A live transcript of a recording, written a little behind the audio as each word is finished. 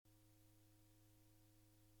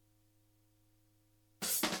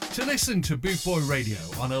To listen to Boot Boy Radio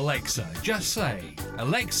on Alexa, just say,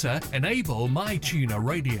 Alexa, enable My Tuner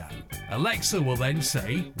Radio. Alexa will then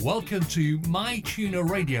say, welcome to My Tuner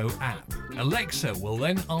Radio app. Alexa will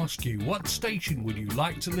then ask you what station would you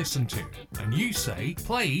like to listen to, and you say,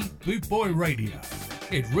 play Boot Boy Radio.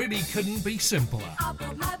 It really couldn't be simpler.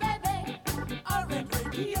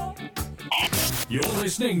 You're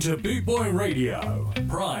listening to Boot Boy Radio.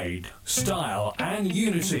 Pride, style and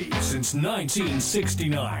unity since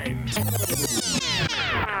 1969.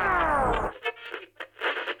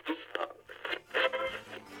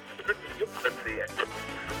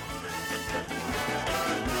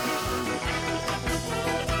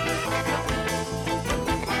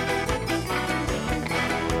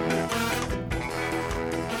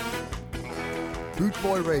 Boot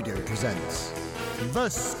Boy Radio presents The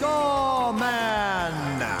Ska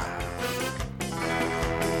Man.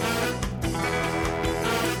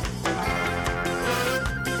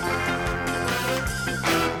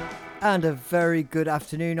 And a very good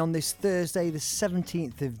afternoon on this Thursday, the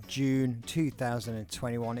 17th of June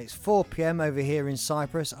 2021. It's 4 p.m. over here in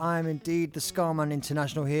Cyprus. I am indeed the Scarman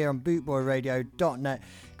International here on bootboyradio.net,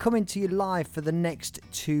 coming to you live for the next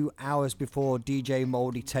 2 hours before DJ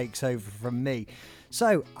Mouldy takes over from me.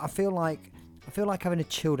 So I feel like having a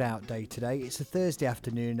chilled out day today. It's a Thursday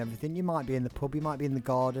afternoon and everything. You might be in the pub, you might be in the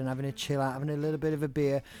garden, having a chill out, having a little bit of a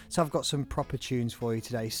beer. So I've got some proper tunes for you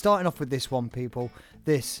today. Starting off with this one, people.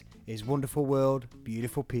 This is Wonderful World,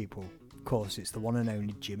 Beautiful People. Of course, it's the one and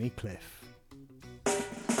only Jimmy Cliff.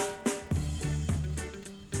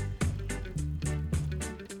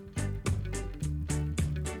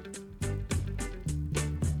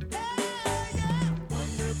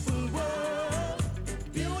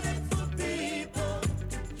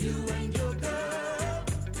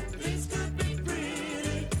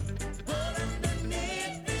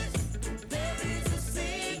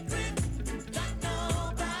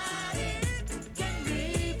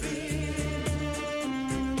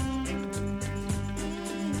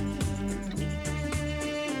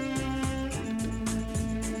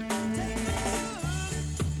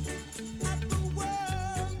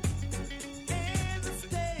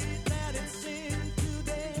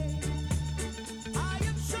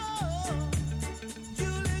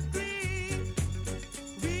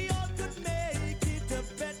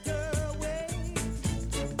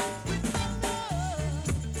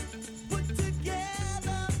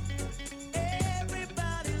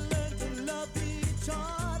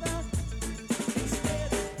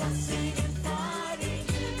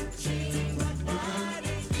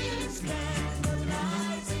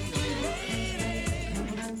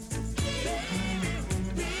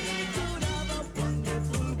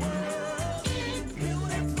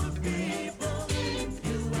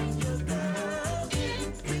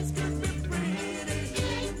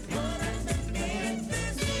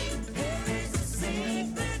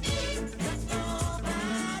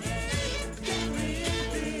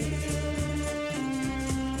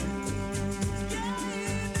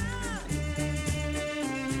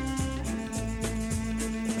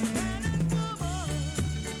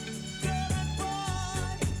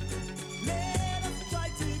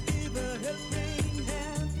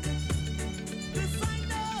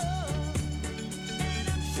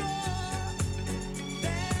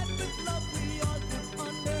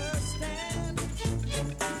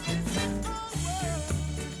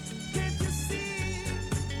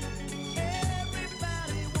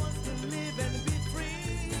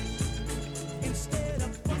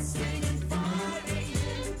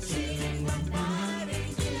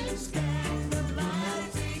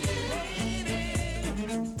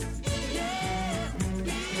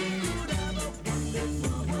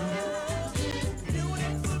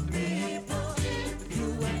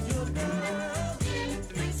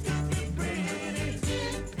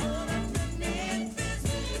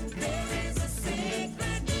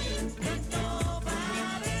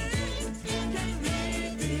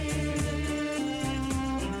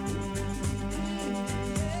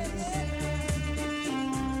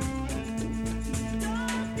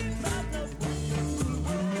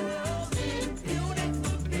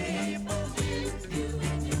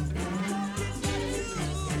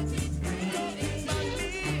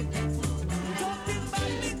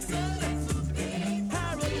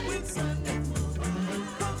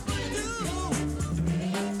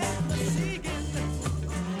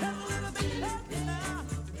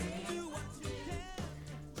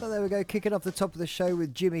 There we go, kicking off the top of the show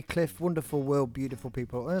with Jimmy Cliff, Wonderful World, Beautiful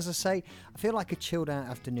People. And as I say, I feel like a chilled out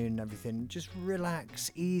afternoon and everything. Just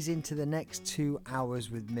relax, ease into the next 2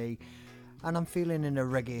 hours with me. And I'm feeling in a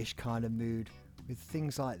reggae-ish kind of mood with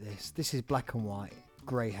things like this. This is Black and White.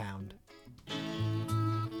 Greyhound.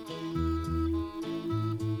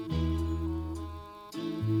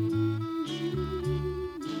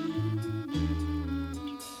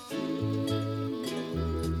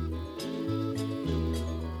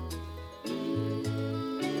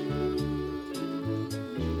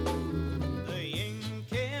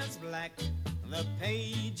 The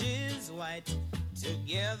page is white.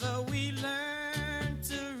 Together we learn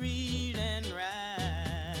to read and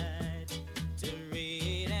write. To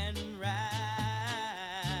read and write.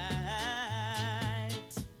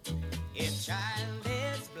 If child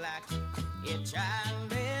is black, if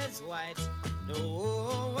child is white, the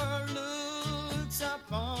whole world looks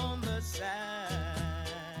upon the sight.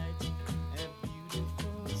 A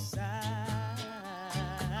beautiful sight.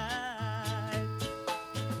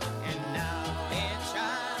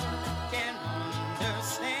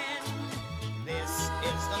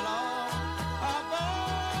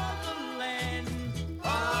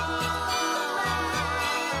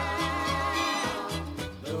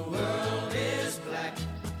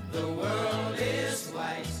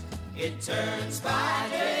 It turns by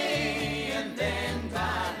day and then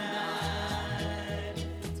by night.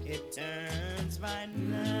 It turns by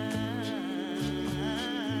night.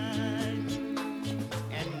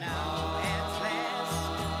 And now at last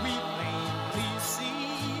we plainly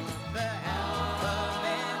see the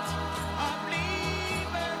alphabet of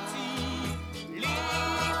liberty.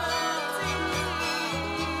 Liberty.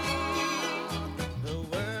 The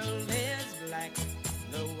world is black.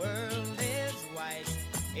 The world is white.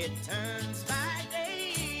 It turns by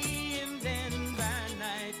day and then by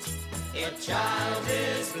night. If child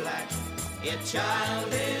is black, if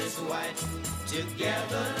child is white,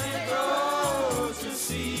 together they grow to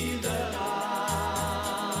see the light.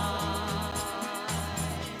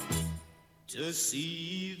 To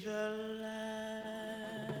see the light.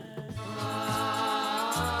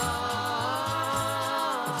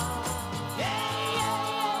 Yeah, yeah,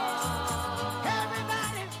 yeah.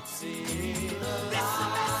 Everybody see the light.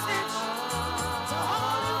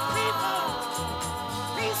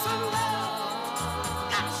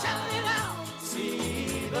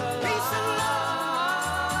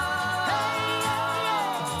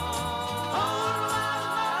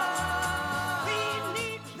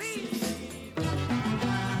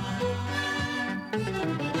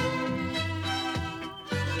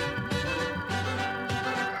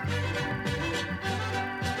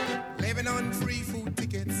 Living on free food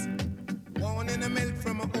tickets, wanting a milk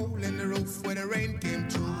from a hole in the roof where the rain came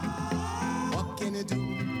through. What can you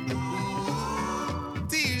do?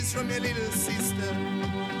 Tears from your little sister,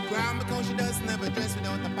 crying because she doesn't have a dress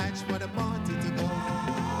without a patch for the party to go.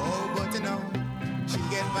 Oh, but you know, she'll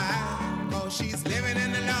get by, cause she's living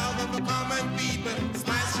in the love of the common people.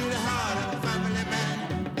 Smiles through the heart of a family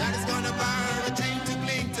man. Daddy's gonna buy her a dream to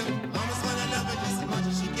cling to. Mama's gonna love her just as much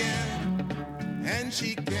as she can. And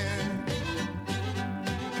she can.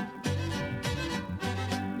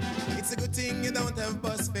 It's a good thing you don't have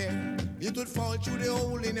bus fare. It would fall through the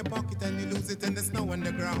hole in your pocket and you lose it in the snow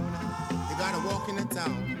underground. You gotta walk in the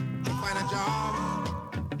town to find a job,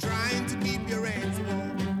 trying to keep your hands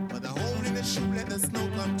warm. But the hole in the shoe let the snow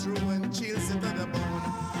come through and chills it to the bone.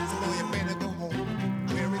 So now you better go home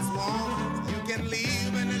where it's warm. You can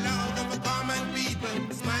live in the love of the common people.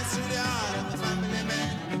 Smiles through the heart of the family man.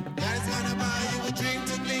 Daddy's gonna buy you a dream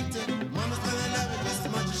to cling to. Mama's gonna love it just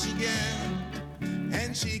as much as she can.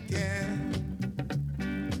 And she can.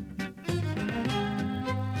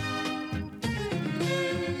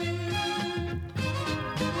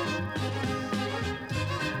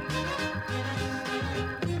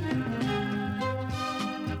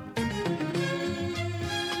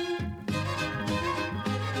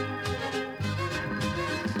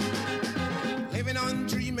 Living on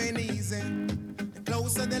dreaming easy. The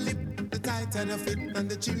closer the lip, the tighter the fit, and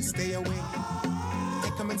the chill stay away.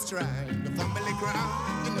 Take 'em in stride, the family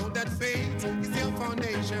ground. You know that faith is your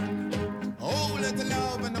foundation. Oh, let the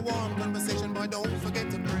love and the warm conversation, boy, don't forget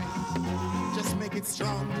to pray. Just make it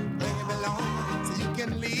strong where you belong, so you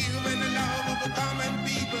can live in the love of the common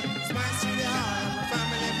people. Smile through the heart of a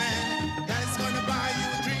family man. Daddy's gonna buy you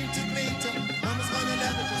a dream to cling to. Mama's gonna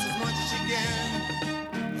love it just as much as she can,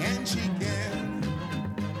 and she can.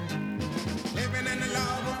 Living in the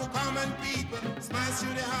love of the common people. Smile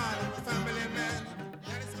through the heart of a family man.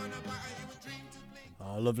 Daddy's gonna buy you a dream to cling to.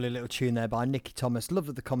 Oh, lovely little tune there by Nicky Thomas. Love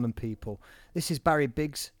of the Common People. This is Barry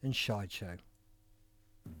Biggs and Sideshow.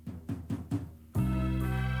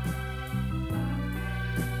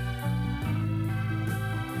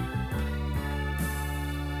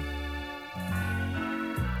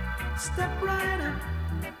 Step right up,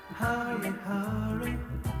 hurry, hurry,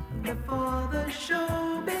 before the show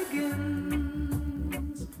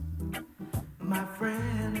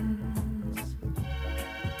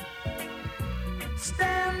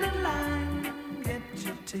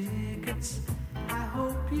tickets. I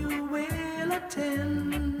hope you will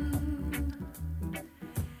attend.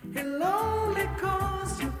 It'll only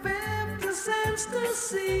cost you 50 cents to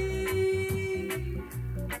see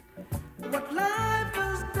what life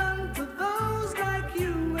has done to those like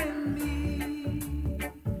you and me.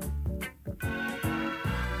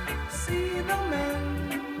 See the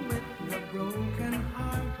man with the broken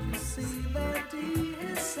heart, you see that he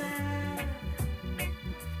is sad.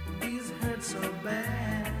 He's hurt so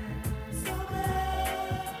bad, so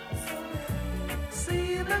bad, so bad.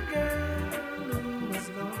 See the girl who has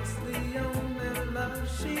lost the only love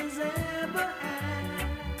she's ever had.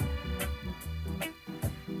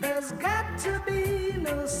 There's got to be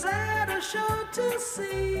no sadder show to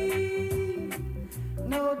see.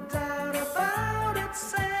 No doubt about it,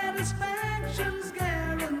 satisfaction's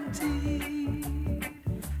guaranteed.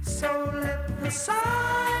 So let the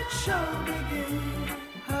sideshow begin.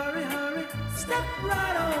 Hurry, hurry, step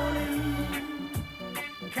right on in.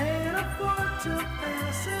 Can't afford to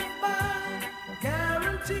pass it by.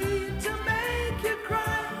 Guaranteed to make you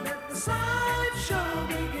cry. Let the sideshow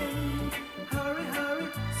begin. Hurry, hurry,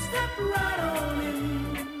 step right on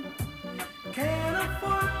in. Can't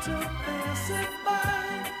afford to pass it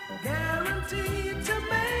by. Guaranteed to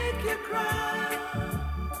make you cry.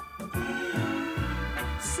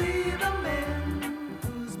 See the man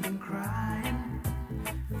who's been crying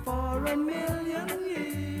for a million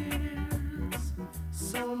years.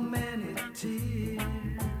 So many tears.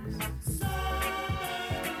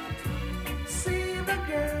 See the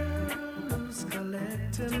girl who's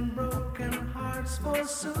collecting broken hearts for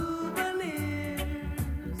souvenirs.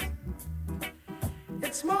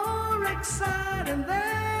 It's more exciting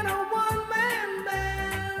than a one-man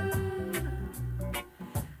band.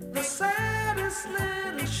 The saddest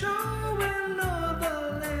little show in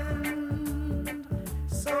Northern.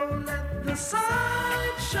 So let the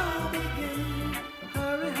sideshow begin.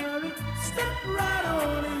 Hurry, hurry, step right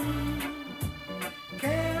on in.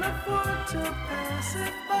 Can't afford to pass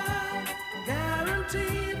it by.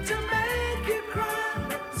 Guaranteed to make you cry.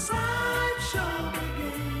 Let the sideshow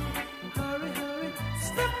begin. Hurry, hurry,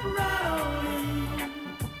 step right on in.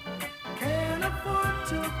 Can't afford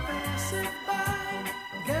to pass it by.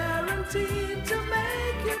 Guaranteed to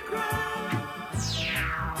make you cry.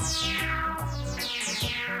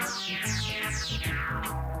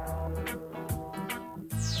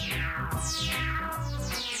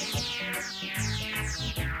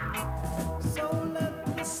 So let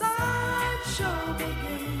the sideshow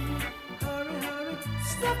begin. Hurry, hurry,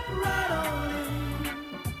 step right on in.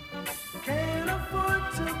 Can't afford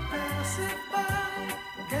to pass it by.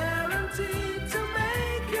 Guaranteed to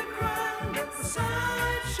make you cry. Let the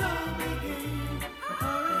sideshow begin.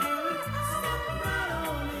 Hurry, hurry, step right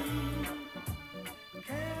on in.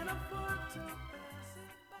 Can't afford to pass it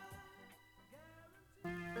by.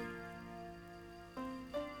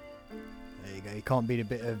 There you go. You can't beat a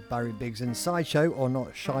bit of Barry Biggs and Sideshow, or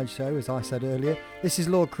not Sideshow, as I said earlier. This is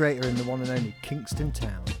Lord Creator in the one and only Kingston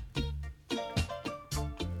Town.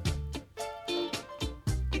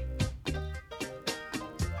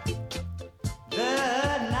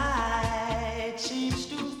 The night seems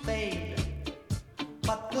to fade,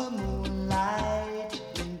 but the moonlight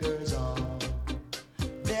lingers on.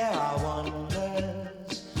 There are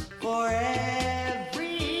wonders for everyone.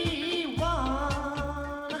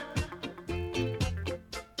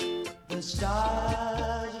 The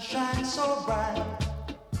stars shine so bright,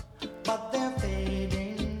 but they're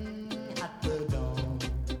fading at the dawn.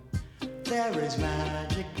 There is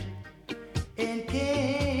magic in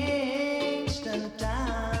Kingston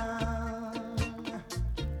Town.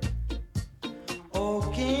 Oh,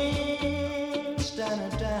 Kingston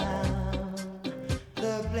Town,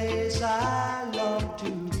 the place I long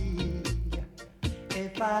to be.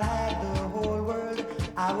 If I had the whole world,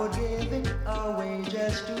 I would give it away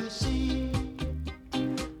just to see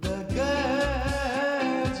the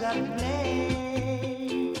girls at play.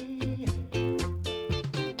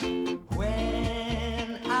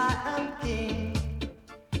 When I am king,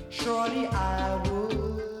 surely I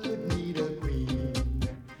would need a queen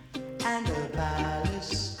and a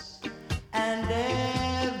palace and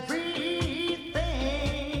everything.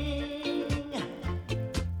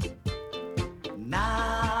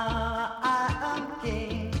 Now I am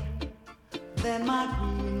king,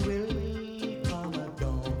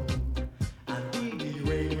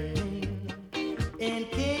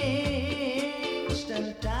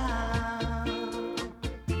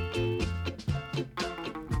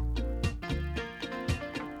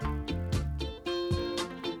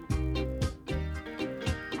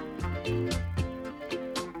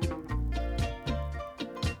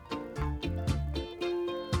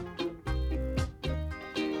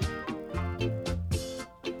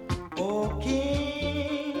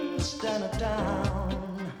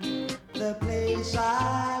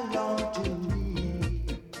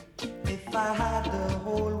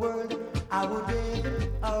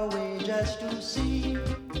 away just to see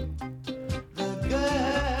the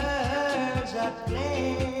girls at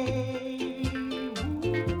play.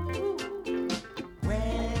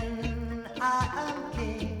 When I am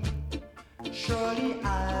king, surely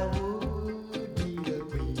I would be the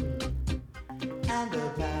queen and the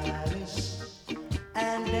palace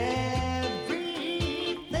and everything.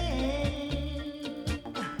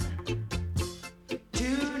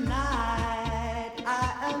 Tonight I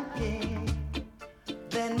am king,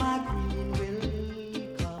 then my queen will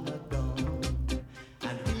come at dawn,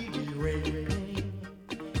 and we'll be reigning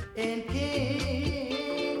in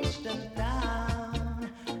Kingston Town.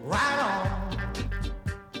 Right on,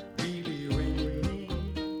 we'll be reigning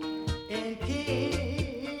in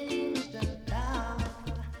Kingston Town.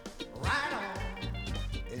 Right on.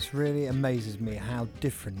 It really amazes me how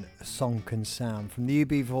different a song can sound from the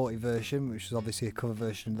UB40 version, which is obviously a cover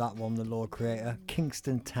version of that one, The Lord Creator.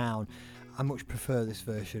 Kingston Town, I much prefer this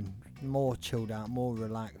version. More chilled out, more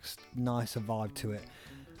relaxed, nicer vibe to it.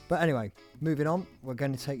 But anyway, moving on, we're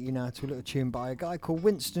going to take you now to a little tune by a guy called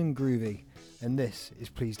Winston Groovy, and this is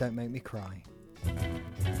Please Don't Make Me Cry.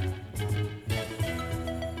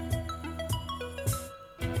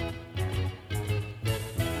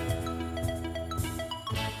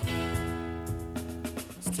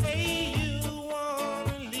 Say you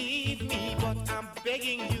wanna leave me, but I'm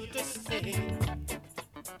begging you to stay.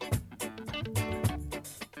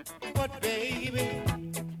 But baby,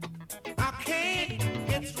 I can't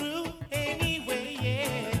get through anyway,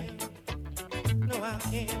 yeah. No, I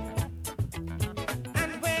can't.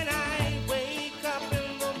 And when I wake up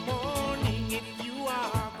in the morning, if you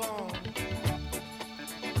are gone,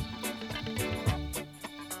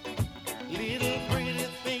 little pretty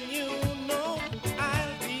thing, you know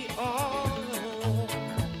I'll be all alone.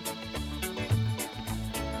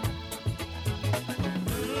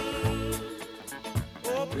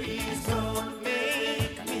 Oh, please don't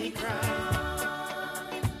make me cry.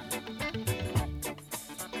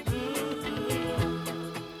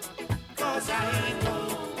 'Cause I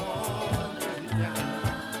don't wanna die.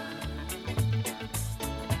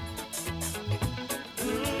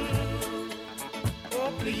 Oh,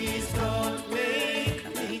 please don't make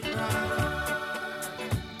me cry.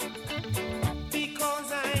 Because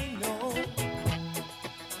I know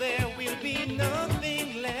there will be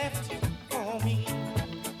nothing left for me.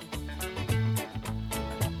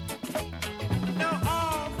 Now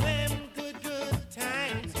all them good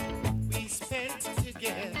times we spent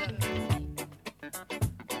together,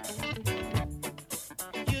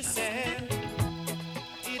 you said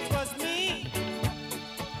it was me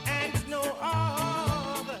and no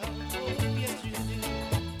other. Oh, yes you did.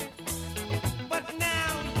 But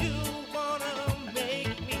now you wanna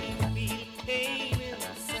make me feel pain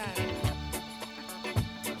inside.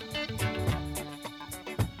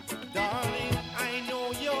 Darling, I know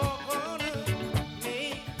you're gonna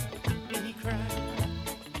make me cry.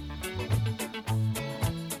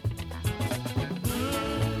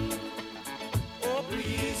 Oh,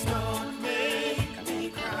 please don't make me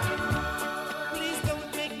cry. Please don't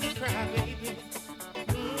make me cry, baby.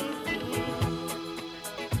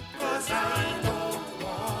 'Cause I don't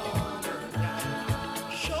wanna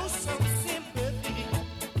die. Show some sympathy.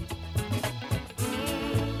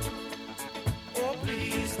 Oh,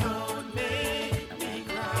 please don't make me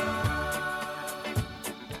cry.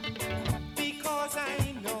 Because I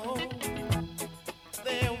know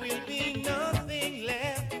there will be nothing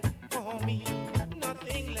left for me.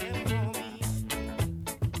 Nothing left for me.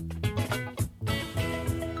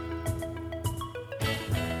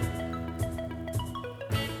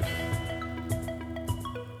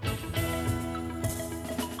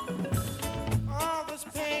 All this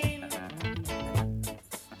pain,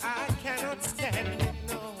 I cannot stand it,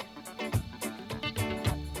 no.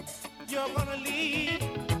 You're gonna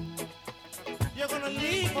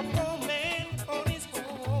leave a poor man on his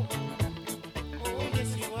own. Oh,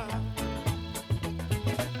 yes you are.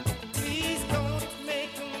 Please don't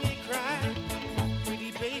make me cry.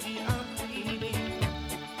 Pretty baby, I'm pleading.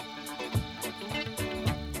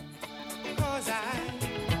 'Cause I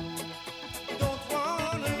don't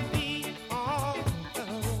wanna be all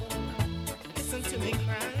alone. Listen to me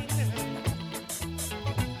crying now.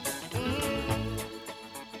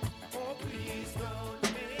 Oh, please don't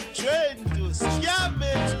make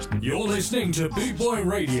You're listening to Boot Boy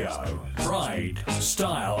Radio. Pride,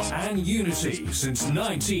 style, and unity since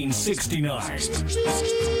 1969.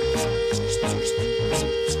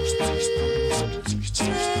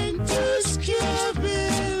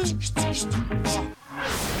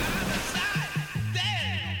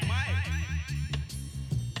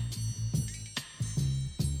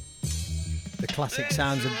 classic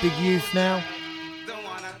sounds of Big Youth now.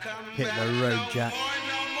 Hit the road, Jack.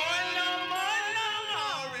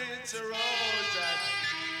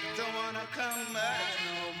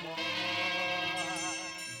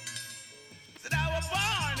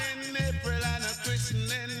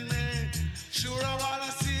 Sure, I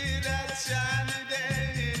wanna see that shiny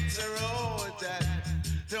day. It's a road that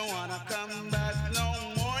don't wanna come back no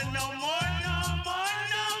more, no more, no more,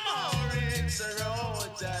 no more. It's a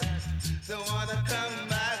road that don't wanna come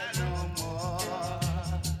back no more.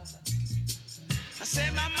 I say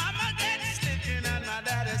my mama gets sticking and my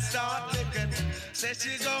daddy start licking. Say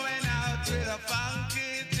she's going out with a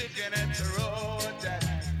funky chicken. It's a road that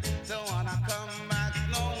don't wanna come back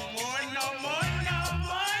no more, no more, no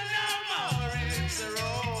more, no more. It's a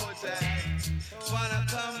road that wanna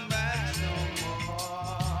come back no more.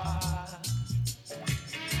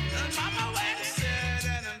 And mama went sad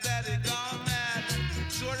and daddy gone mad.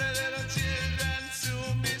 Sure the little children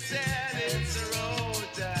soon be sad. It's a road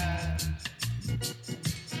that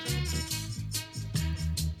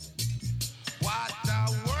what the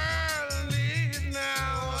world needs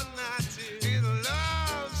now is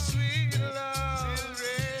love, sweet love.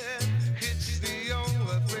 Children, it's the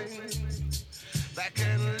only thing that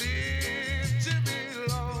can live to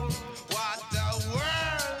belong. What the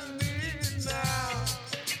world needs now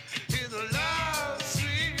is love,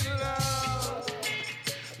 sweet love.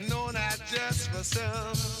 No, not just for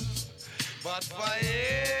some, but for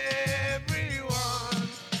everyone.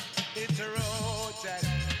 It's a road that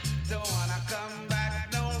don't wanna come back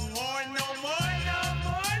no more, no more, no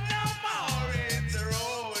more, no more. It's a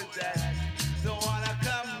road that don't wanna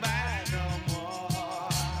come back no more,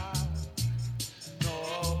 no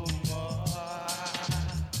more,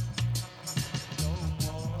 no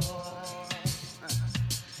more.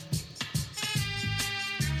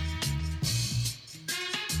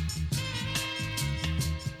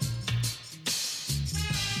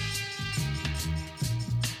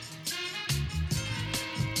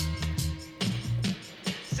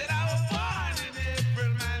 Said I was born in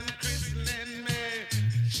April, man, christening me.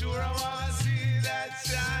 Sure, I wanna see that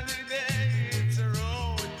shiny day. It's a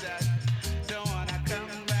road that don't wanna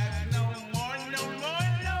come back no more, no more,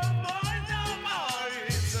 no more, no more.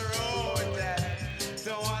 It's a road that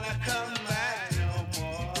don't wanna come back no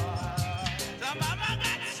more. So mama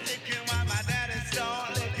got sticking while my daddy start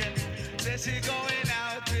licking. Said she going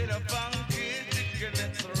out with a funky chicken.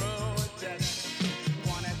 It's a road that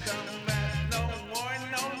wanna come back no more,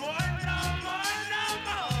 no more, no more, no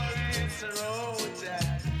more. It's a road that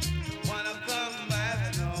wanna come back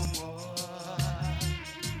no more.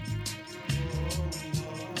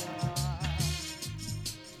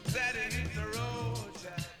 That it is the road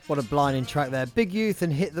that What a blinding track there. Big Youth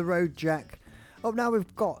and Hit the Road, Jack. Up now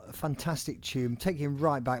we've got a fantastic tune, taking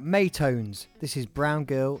right back. Maytones. This is Brown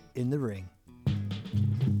Girl in the Ring.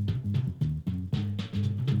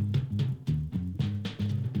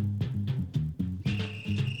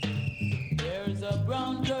 There's a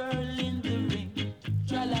brown girl in the ring,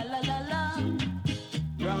 tra la la la la.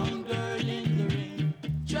 Brown girl in the ring,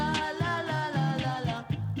 tra la la la la la.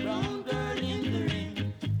 Brown girl in the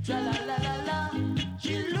ring, tra la la la la.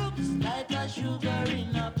 She looks like a sugar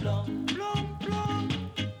in a plum, plum plum.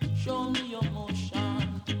 Show me your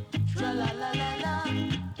motion, tra la la la la.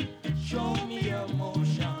 Show me your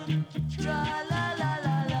motion, tra la la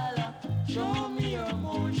la la la. Show me your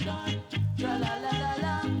motion, tra la la la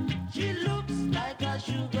la. She looks like a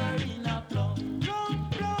sugar in a plum, plum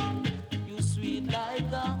plum. You sweet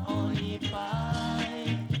like a honey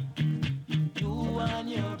pie. You and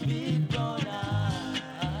your big brown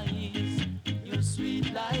eyes. You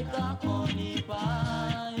sweet like a honey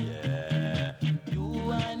pie. Yeah.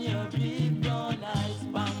 You and your big brown eyes.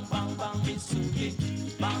 Bang bang bang bisuki.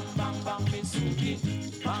 Bang bang bang bisuki.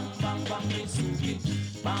 Bang bang bang bisuki.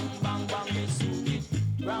 Bang bang bang bisuki.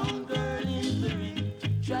 Brown girl in the ring.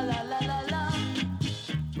 Tra la la la la.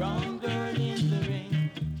 Brown girl in the ring.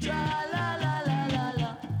 Tra la la la la la.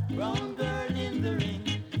 Brown girl in the ring.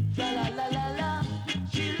 Tra la la la la.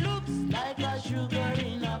 She looks like a sugar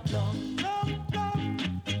in a plum, plum plum.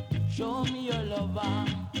 Show me your lover.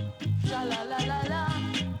 Tra la la la la.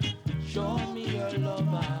 Show me your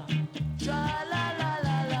lover. Tra la la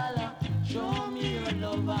la la la. Show me your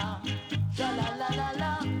lover. Tra la la la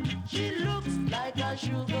la. She looks like a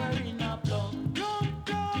sugar in a plum, plum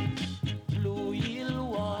plum. Blue hill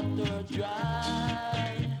water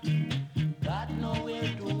dry. Got nowhere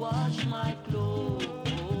to wash my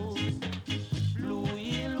clothes. Blue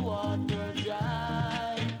hill water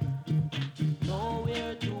dry.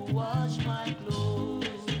 Nowhere to wash my clothes.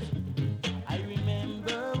 I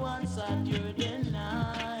remember one Saturday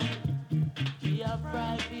night. We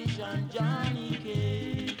fried fish and Johnny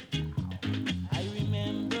cake. I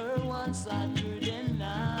remember one Saturday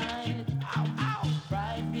night,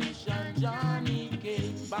 fried fish and Johnny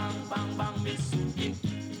cake. Bang, bang, bang, Mitsuki.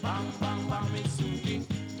 Bang, bang, bang, Mitsuki.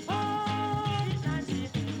 Oh, it does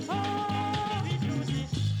it. Oh, it does it.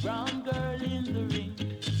 Brown girl in the ring.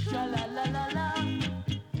 Tra la la la la.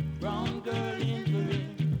 Brown girl in the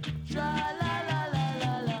ring. Tra la la la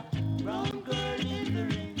la la. Brown girl in the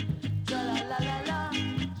ring. Tra la la la la.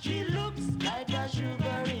 She looks like a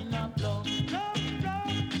sugar in a plum.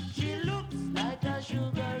 She looks like a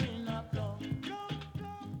sugar in a plum.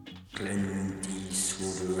 Clint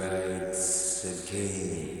Eastwood writes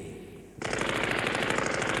again.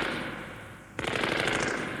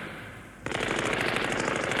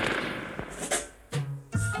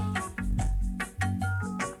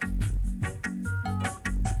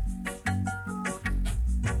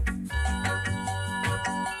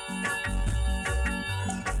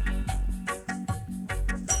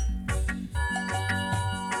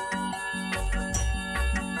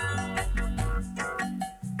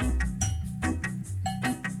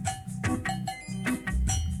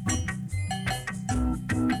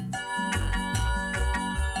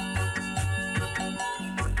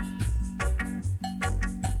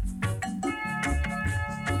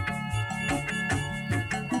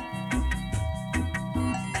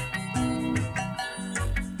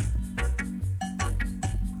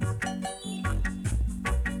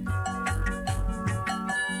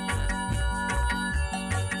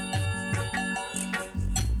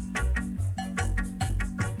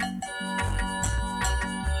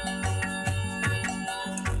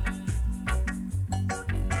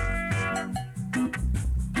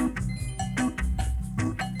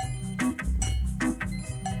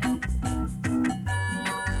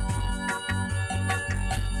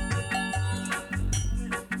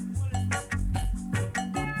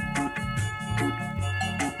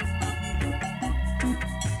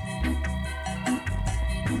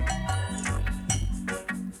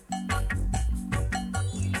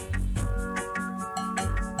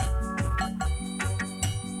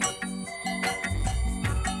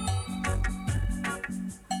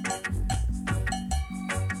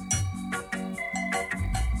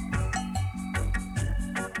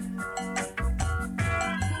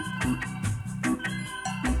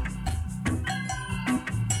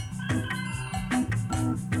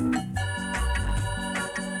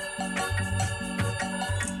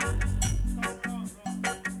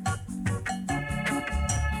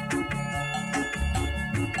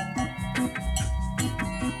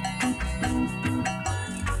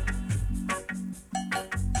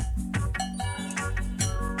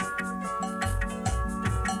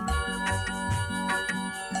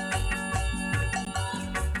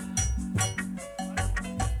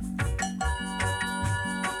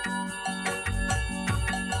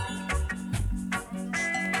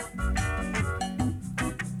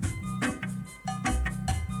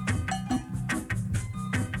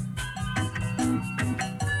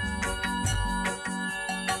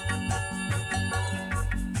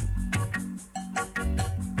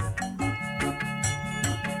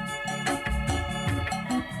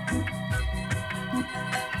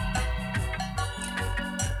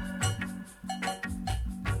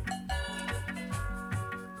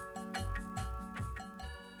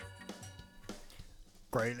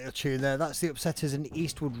 Great little tune there. That's the Upsetters and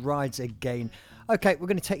Eastwood Rides Again. Okay, we're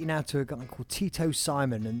going to take you now to a guy called Tito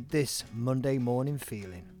Simon and this Monday Morning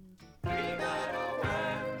Feeling.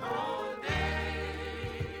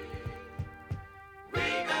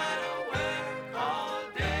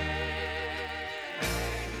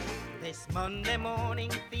 This Monday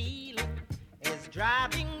morning feeling is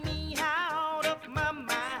driving me out of my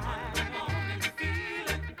mind.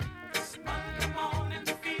 This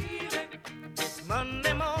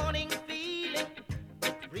Monday morning feeling,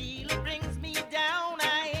 it really brings me down,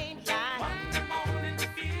 I ain't lying.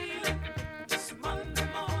 This Monday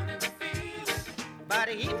morning feeling. But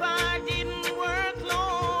if I didn't work,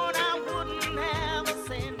 Lord, I wouldn't have a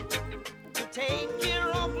cent to take care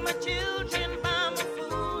of my children, buy my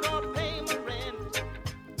food or pay my rent.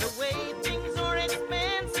 The way things are expensive,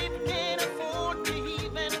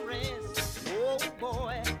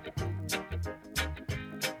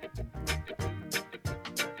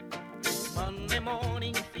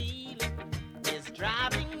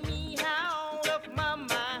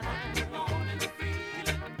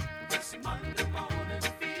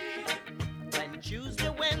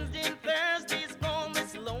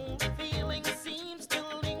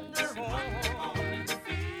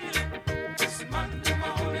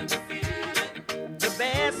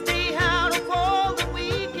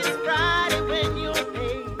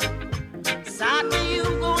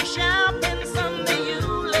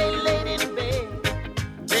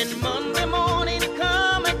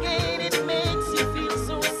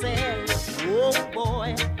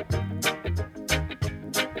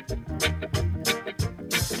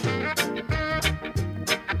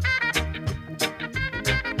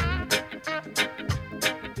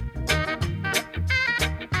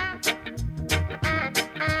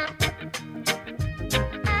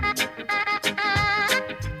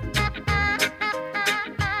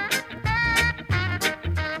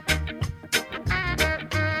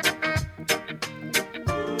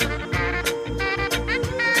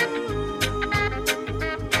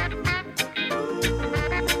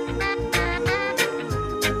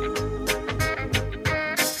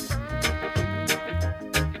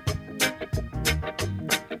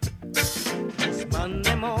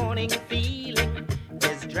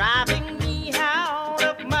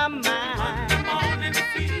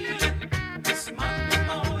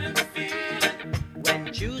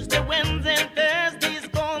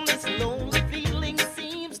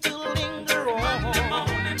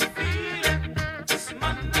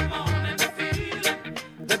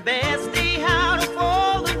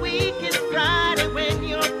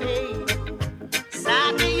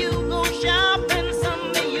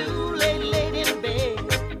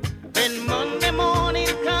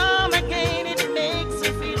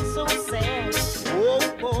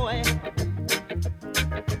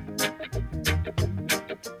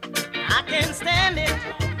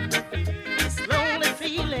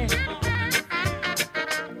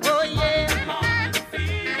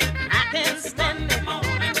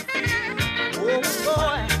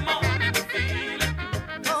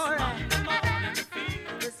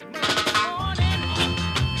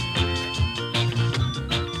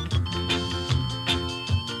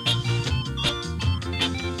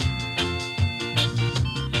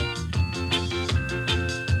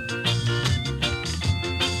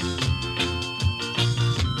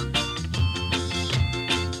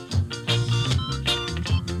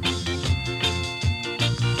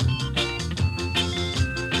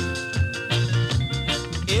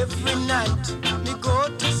 Every night me go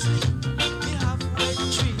to sleep, me have wet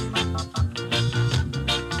dream.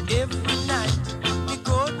 Every night me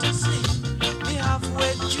go to sleep, me have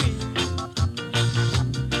wet dream.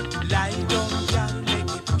 Lie down, girl, make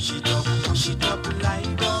me push it up,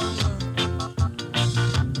 lie down.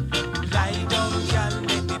 Lie down, girl,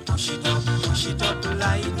 make me push it up,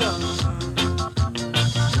 lie down.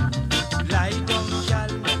 Lie down,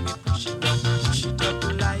 girl, make me push it up,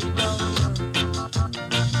 lie down.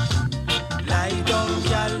 Lie down,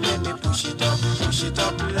 girl, let me push it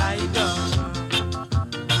up, lie down.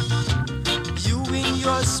 You in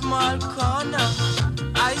your small corner,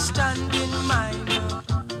 I stand in mine.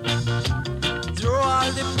 Throw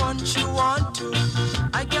all the punch you want to,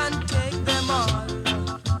 I can take them all.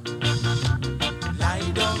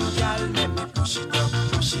 Lie down, girl, let me push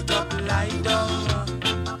it up, lie down.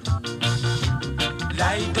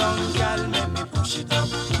 Lie down, girl, let me push it up,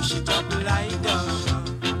 lie down.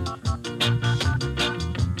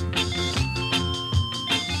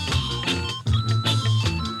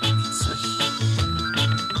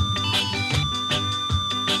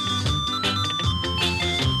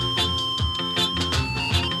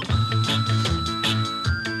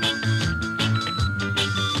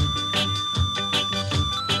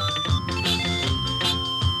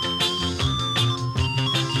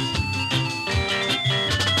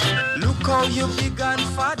 How you big and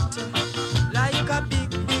fat, like a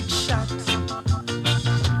big shot.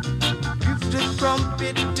 Give the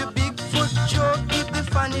trumpet to Bigfoot Joe, give the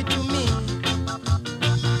funny to me.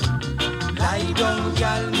 Lie down,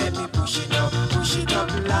 girl, let me push it up,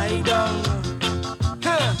 lie down.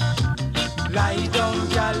 Huh. Lie down,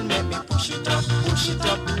 girl, let me push it up,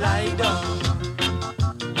 lie down.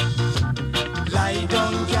 Lie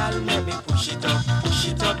down, girl, let me push it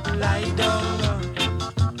up, lie down.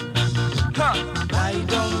 Lie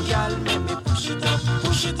down, girl, let me push it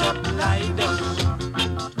up, lie down.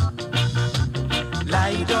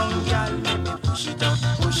 Lie down, girl, let me push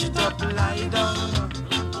it up, lie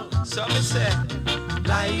down. So me say,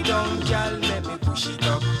 lie down, girl, let me push it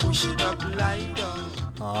up, lie down.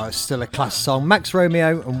 Oh, it's still a class song. Max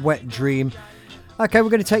Romeo and Wet Dream. Okay, we're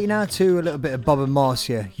going to take you now to a little bit of Bob and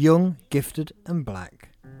Marcia, Young, Gifted and Black.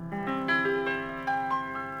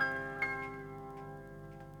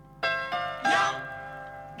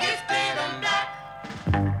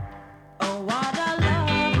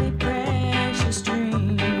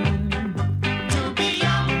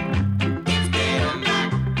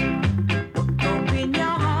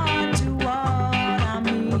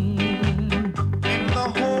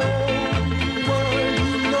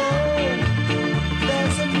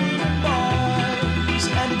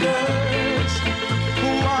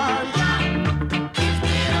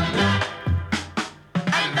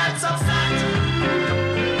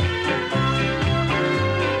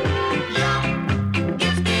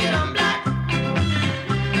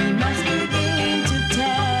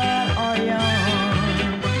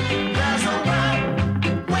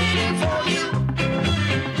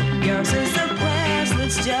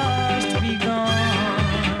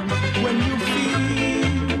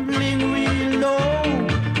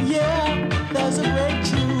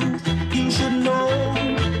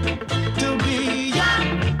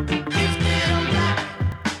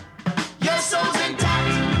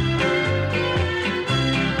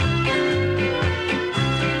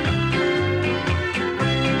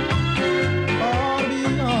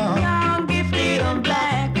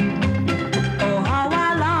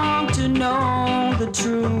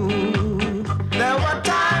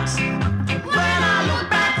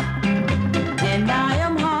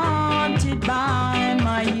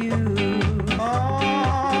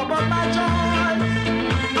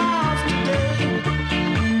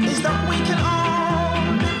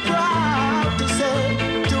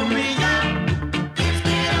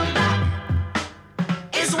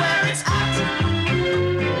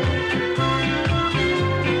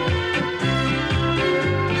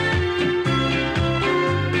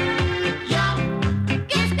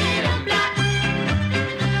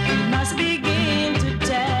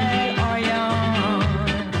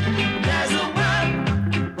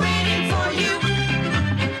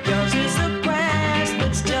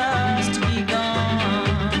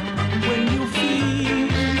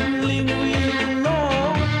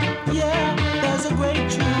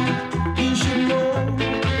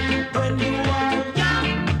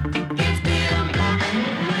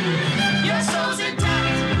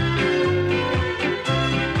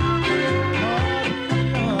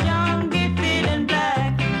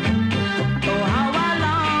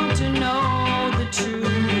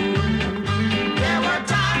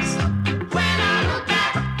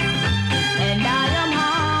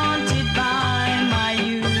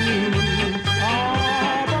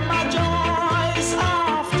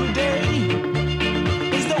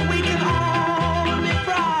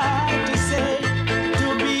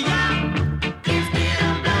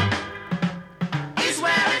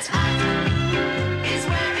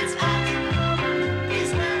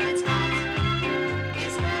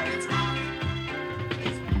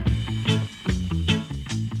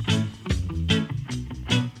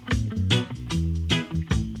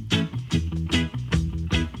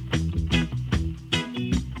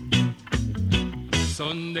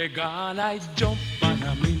 Sunday gone, I jump on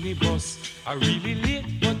a minibus. I really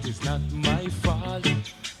late, but it's not my fault.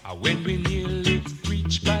 When we nearly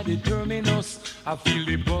reach by the terminus, I feel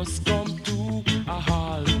the bus come to a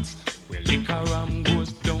halt. Well, liquor ram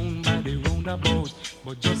goes down by the roundabout,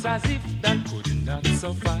 but just as if that could not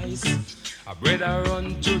suffice, I better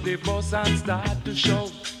run to the bus and start to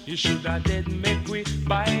shout. You should have dead make we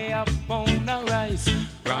buy a pound of rice.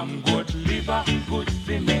 Ram good liver, good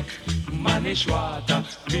fi make manish water.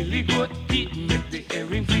 Billy good teeth, make the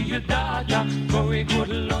herring for your daughter. Very good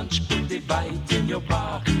lunch, put the bite in your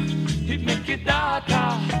back. It make your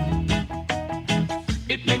daughter,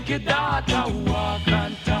 it make your daughter walk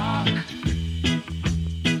and talk.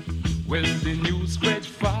 Well, the news spread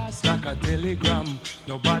fast like a telegram.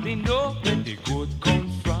 Nobody know where the good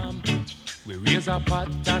come from. We raise a pot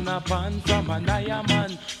and a pan from an iron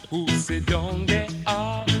man who sit down there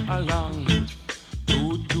all along.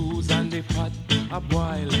 2 twos and the pot a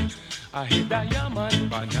boil. I hit a yaman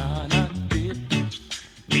banana dip.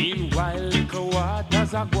 Meanwhile, little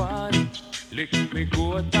waters a gone. Lick me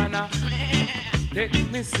goat and a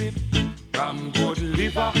take me sip. From good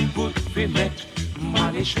liver, good fi make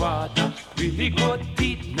manish water. Really good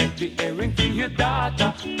teeth, make the herring for your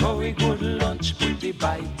daughter. Very good lunch, put the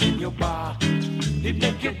bite in your back. It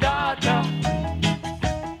make your daughter,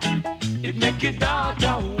 it make your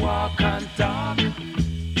daughter walk and talk.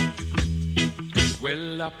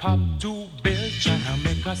 Well, I pop 2 belch and I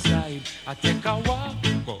make a slide. I take a walk,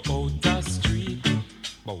 go out the street.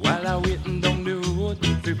 But while I waiting down the road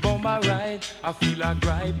to bum a ride, I feel a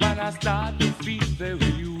gripe and I start to feel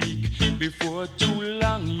very weak. Before too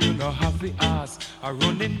long, you know have the ass. I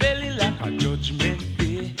run in belly like a judgment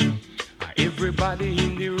day. Everybody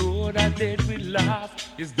in the road I dead will laugh.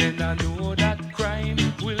 Is then I know that crime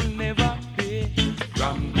will never pay.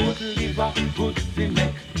 Ram good liver, good fi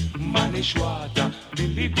make manish water.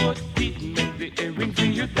 Billy good teeth, make the herring for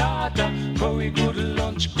your daughter. Very good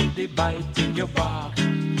lunch, put the bite in your back.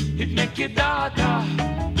 It make your daughter,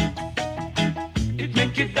 it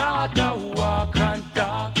make your daughter walk and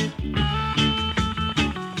talk.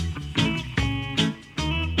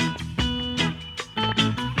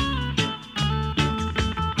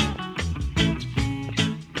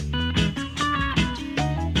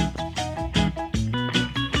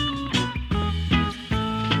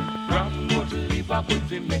 Good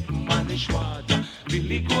fi make manish water.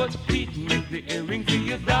 Billy good teeth, make the herring for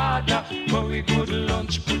your daughter. Very good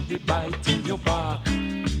lunch, put the bite in your back.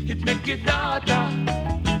 It make your daughter,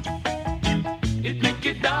 it make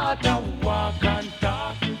your daughter walk and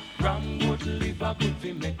talk. Ram good liver, good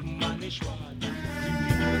fi make manish water.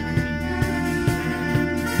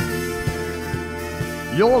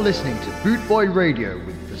 You're listening to Bootboy Radio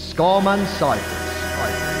with the Scarman Cypress.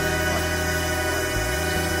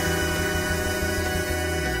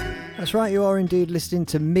 That's right, you are indeed listening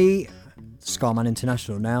to me, Scarman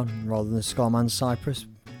International now, rather than Scarman Cyprus.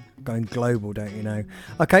 Going global, don't you know?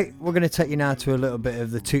 Okay, we're going to take you now to a little bit of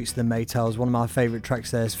the Toots and the Maytals. One of my favourite tracks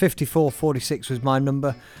there is 5446 was my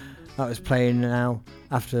number. That was playing now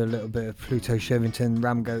after a little bit of Pluto Shervington,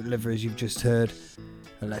 Ram Goat Liver, as you've just heard.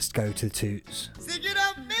 And let's go to the Toots. Sing it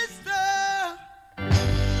up, mister.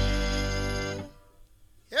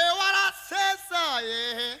 Hear what I say, sir,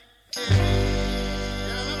 yeah.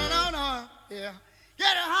 Yeah.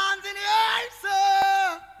 Get your hands in the air, sir.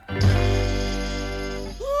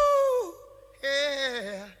 Woo,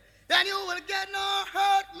 yeah. Then you will get no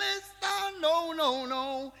hurt, mister. No, no,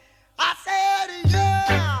 no. I said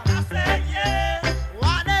yeah. I said yeah.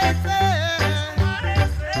 What they say. What they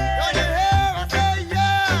say. Don't you hear? I say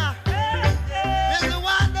yeah. Yeah, yeah. This is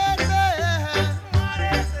what they say. What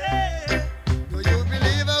they say. Do you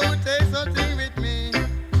believe I would take something with me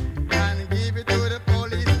and give it to the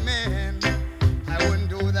policeman? I wouldn't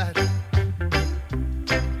do that.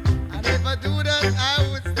 And if I do that, I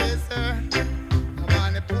would say, sir, I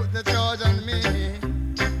want to put the charge on me.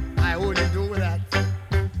 I wouldn't do that.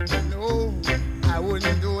 No, I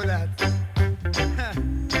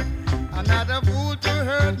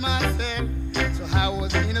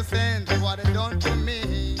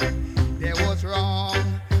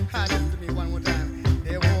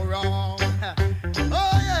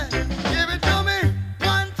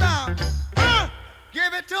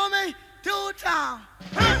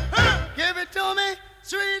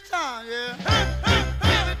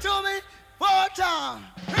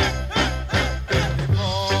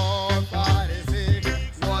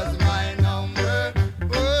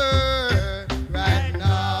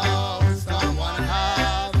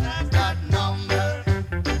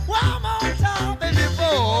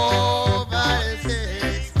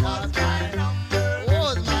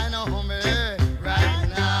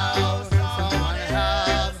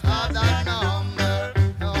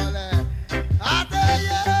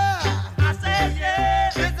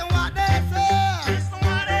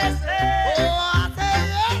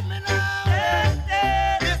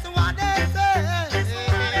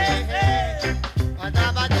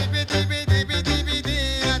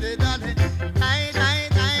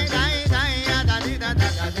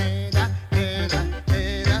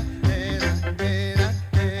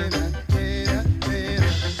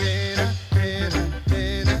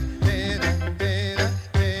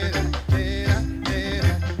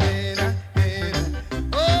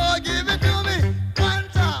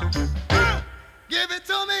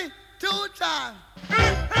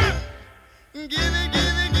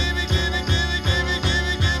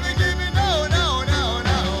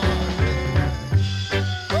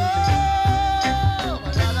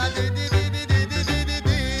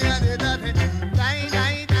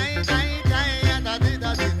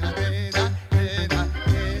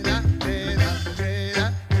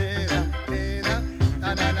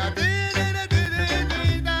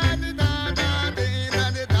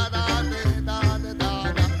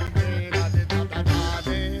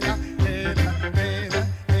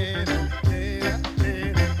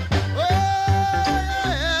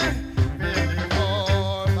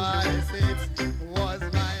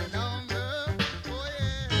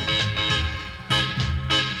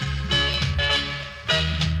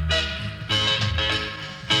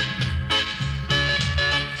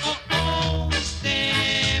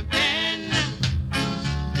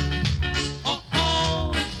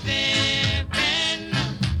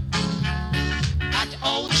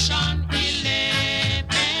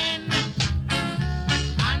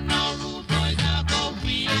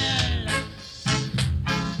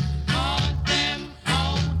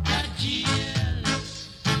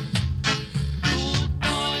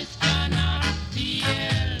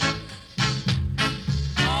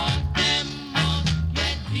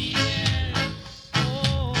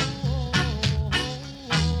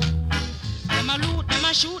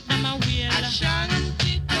a shoot, them a wheel.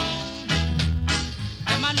 Shanty town.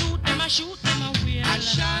 Them a loot, them a shoot, them a wheel.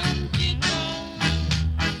 Shanty town.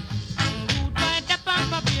 Root by the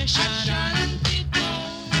probation. Shanty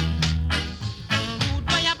town. Root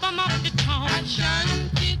by a bomb up the town.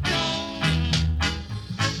 Shanty town.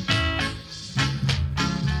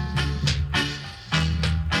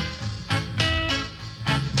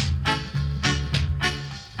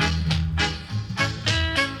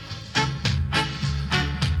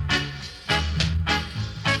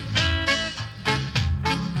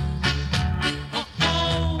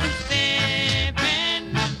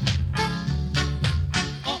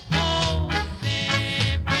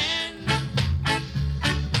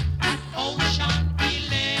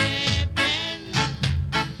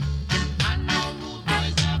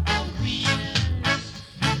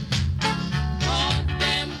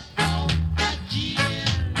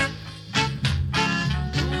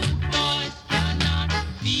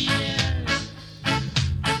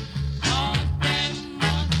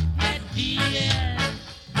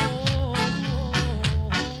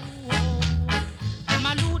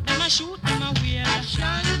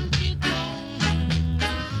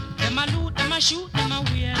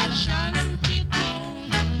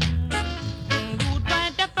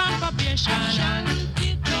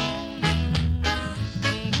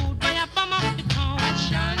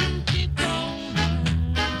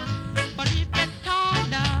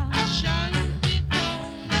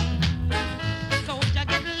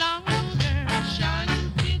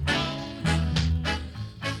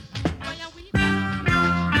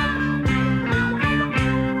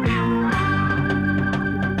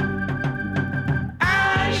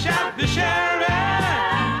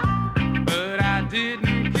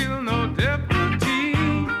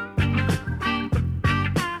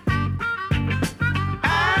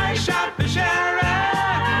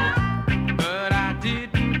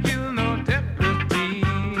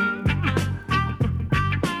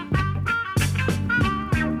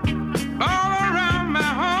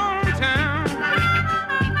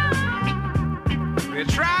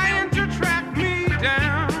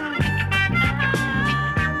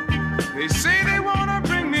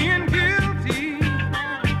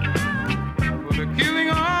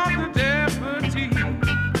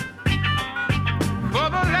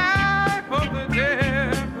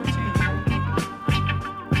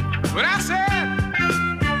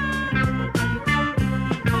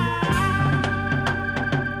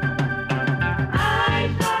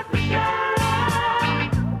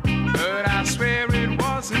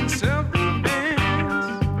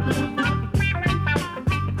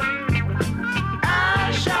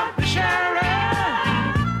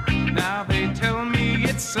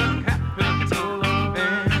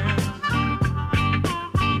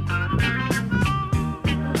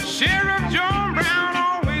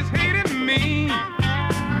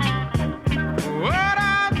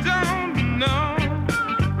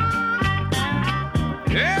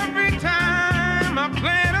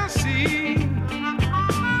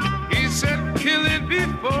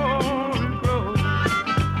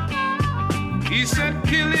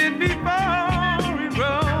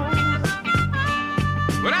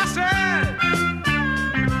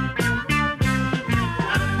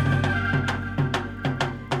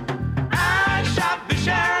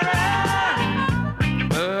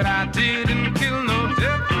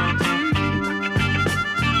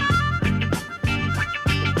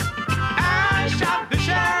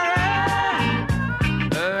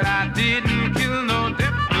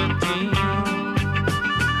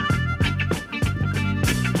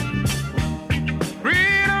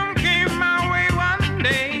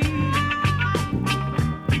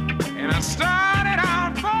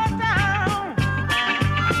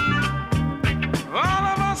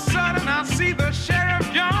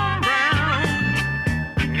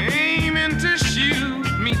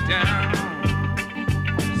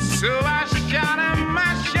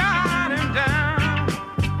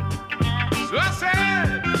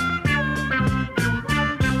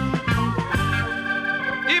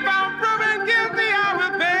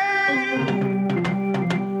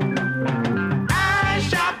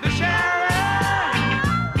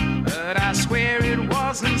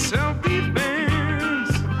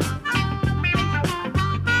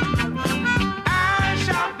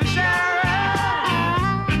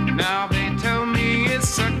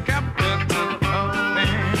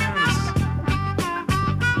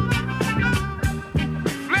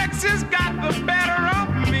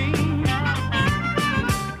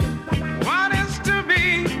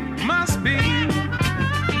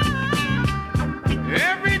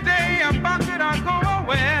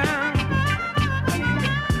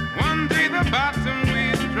 Bottom wheel.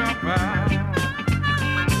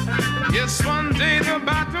 Yes, one day the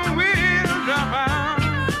bottom will drop out.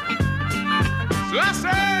 So I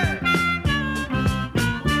say,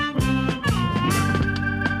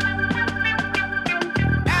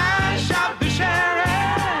 I shot the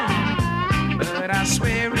sheriff, but I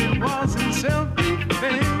swear it wasn't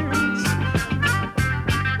self-defense.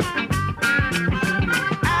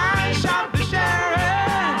 I shot the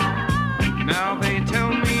sheriff, now they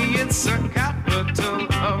tell me it's a capital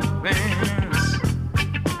offense.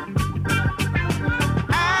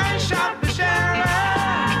 I shot the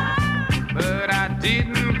sheriff, but I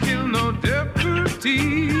didn't kill no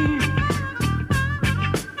deputy.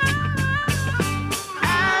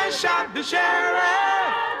 I shot the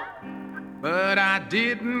sheriff, but I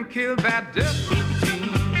didn't kill that deputy.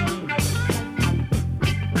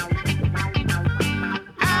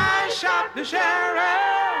 I shot the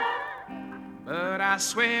sheriff, but I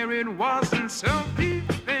swear it wasn't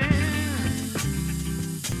self-defense.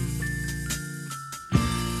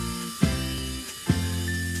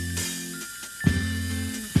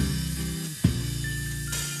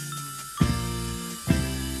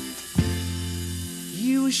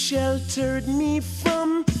 You sheltered me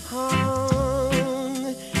from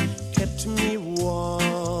harm, kept me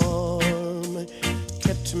warm,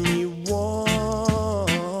 kept me warm.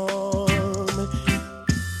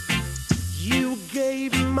 You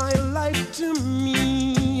gave my life to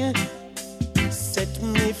me, set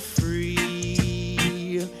me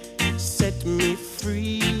free, set me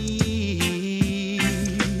free.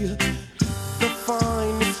 The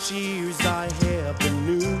finest years I ever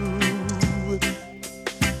knew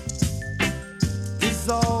is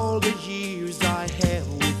all the years I have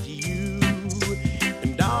with you,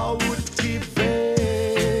 and I would give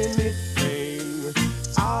anything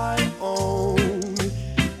I own,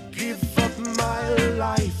 give up my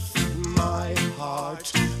life, my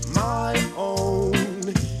heart, my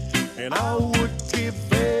own, and I would give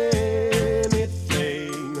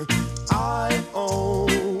anything I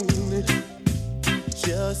own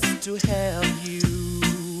just to have you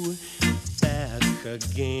back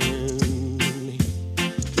again.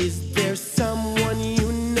 Is there someone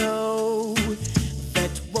you know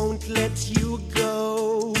that won't let you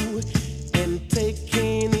go, and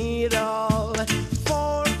taking it all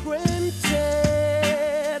for granted?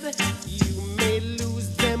 You may lose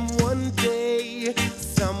them one day,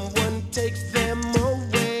 someone takes them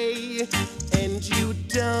away, and you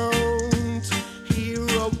don't hear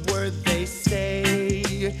a word they say,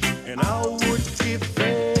 and I would give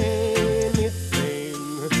anything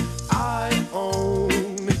I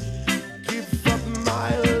own, give up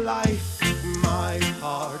my life, my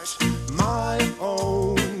heart, my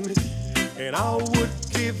own, and I would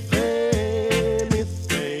give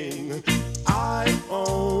anything I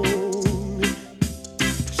own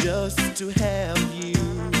just to have you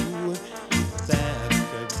back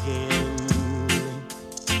again,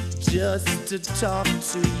 just to talk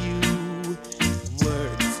to you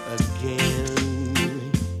words again.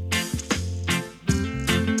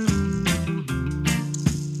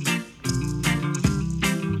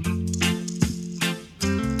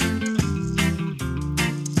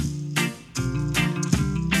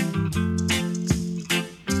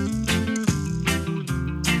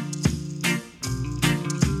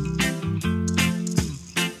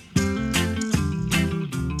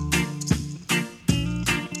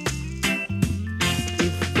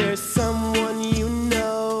 If there's someone you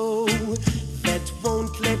know that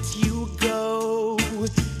won't let you go,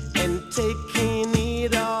 and taking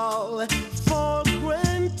it all for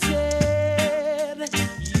granted,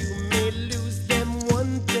 you may lose them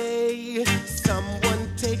one day, someone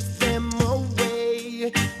takes them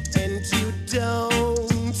away, and you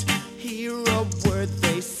don't hear a word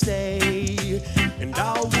they say, and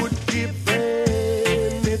I would give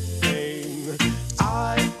anything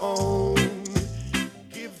I own,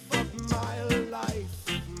 give up my life,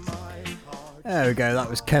 my heart. There we go, that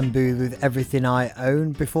was Ken Booth with Everything I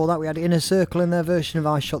Own. Before that we had Inner Circle in their version of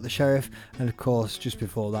I Shot the Sheriff, and of course just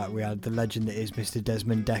before that we had the legend that is Mr.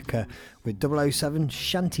 Desmond Dekker with 007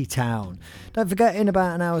 Shantytown. Don't forget, in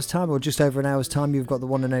about an hour's time, or just over an hour's time, you've got the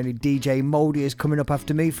one and only DJ Mouldy is coming up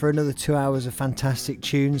after me for another 2 hours of fantastic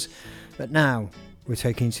tunes. But now we're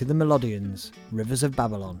taking you to the Melodians, Rivers of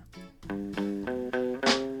Babylon.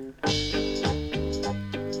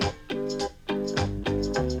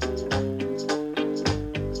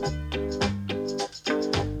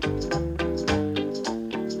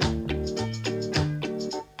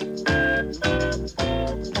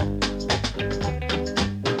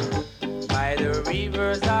 By the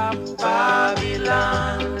rivers of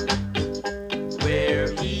Babylon,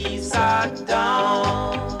 where he sat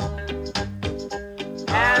down,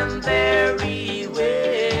 and there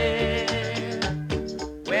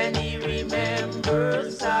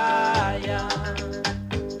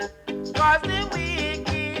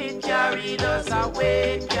us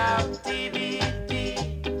away. Captivity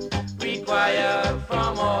required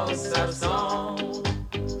from us a song.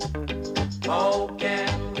 How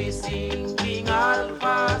can we sing King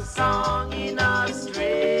Alpha's song in a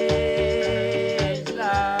strange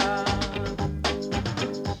land?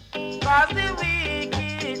 'Cause the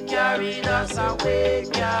wicked carried us away.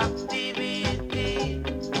 Captivity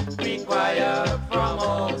required from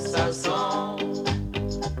us a song.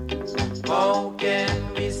 How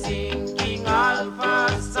can we sing King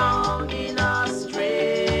Alpha's song in a strange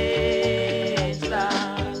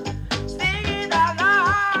land? Sing it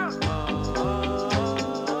along.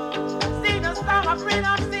 Sing the song of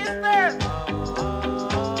freedom, sisters.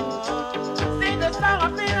 Sing the song of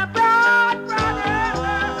freedom, brothers.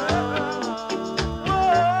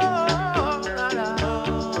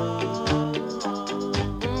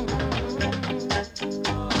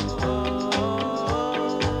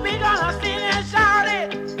 We gonna sing and shout it.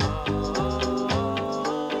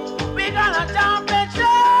 We gonna jump and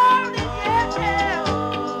shout it, yeah.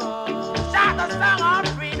 Shout the song of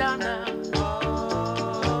freedom now.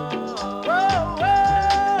 Whoa,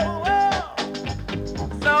 whoa, whoa.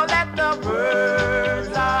 So let the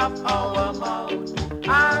words of our mouth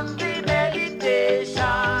and the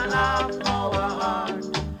meditation of our heart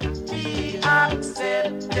be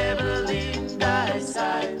acceptable in thy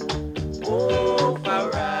sight. Oh, for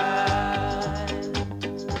right.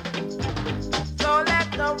 So let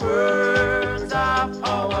the words of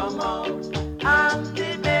our mouth and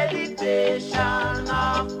the meditation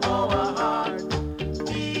of our heart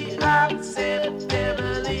be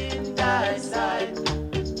acceptable in thy sight.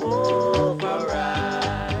 Oh, for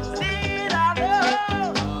right. Sing it out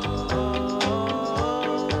loud.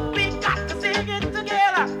 We got to sing it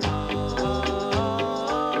together.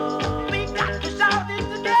 We got to shout it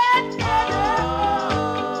together.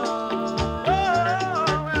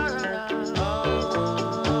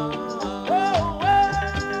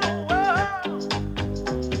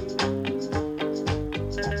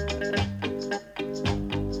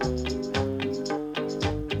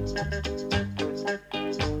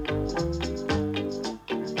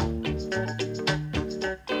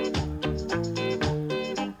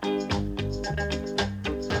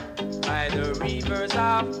 By the rivers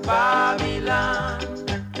of Babylon,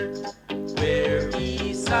 where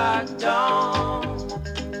he sat down,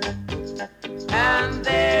 and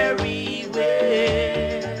there he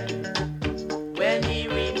went when he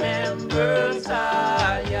remembered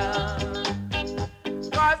Zion.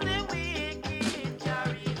 'Cause the wicked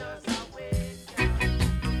carried us away.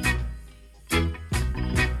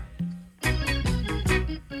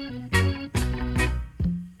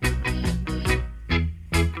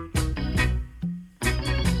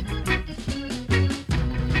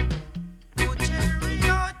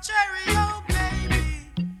 Oh, cherry, oh, baby,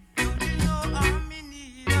 don't you know I'm in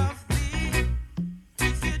need?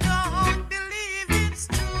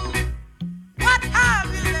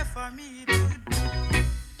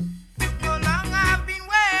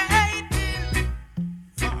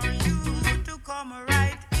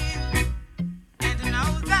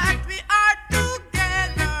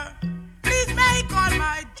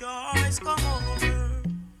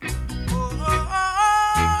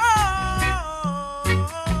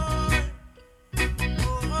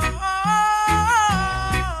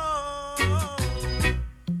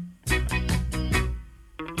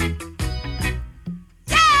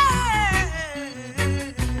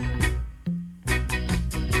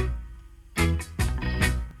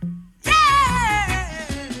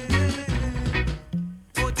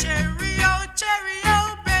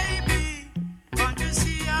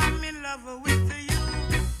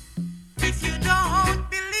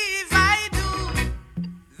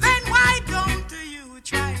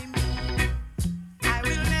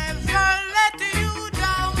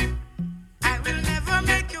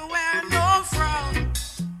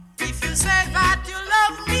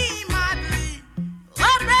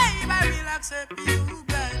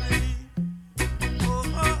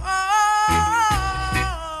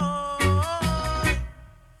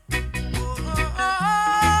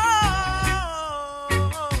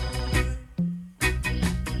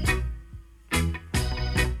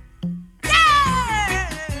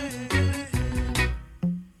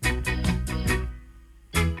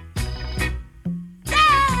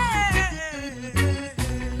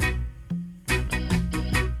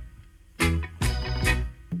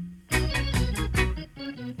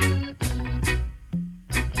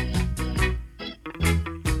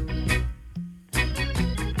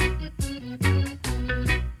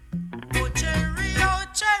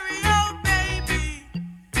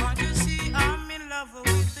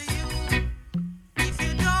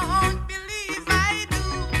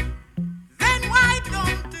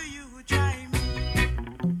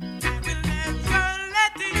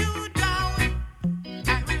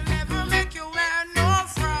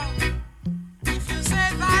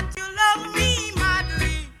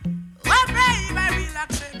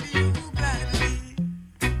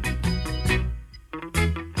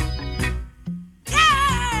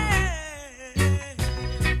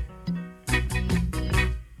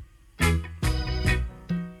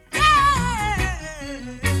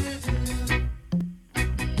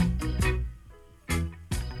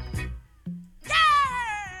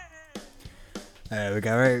 There we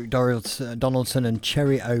go, Eric Donaldson and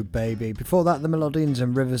Cherry O Baby. Before that, the Melodians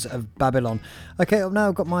and Rivers of Babylon. Okay, up now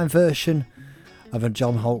I've got my version of a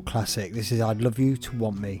John Holt classic. This is I'd Love You to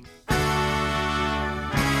Want Me. When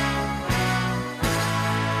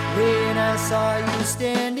I saw you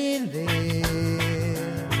standing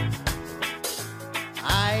there,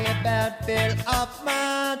 I about fell off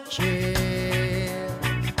my chair.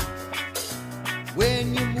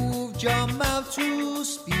 When you moved your mouth to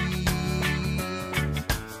speak,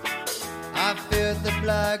 I felt the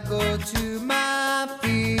blood go to my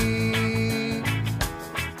feet.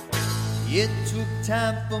 It took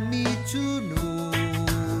time for me to know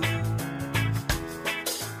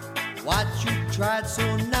what you tried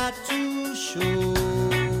so not to show.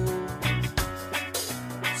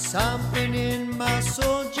 Something in my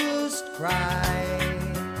soul just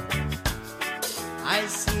cried. I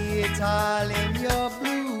see it all in your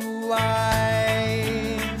blue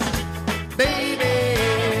eyes. Baby,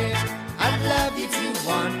 I love you to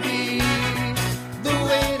want me the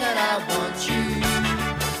way that I want you,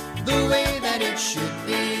 the way that it should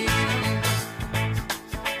be.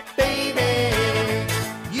 Baby,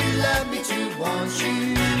 you love me to want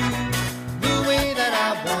you the way that I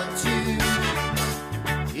want to.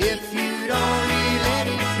 If you'd only let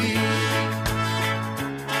it be.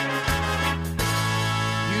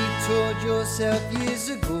 You told yourself years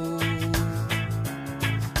ago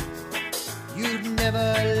you'd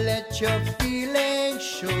never let your feelings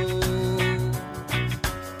show.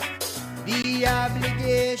 The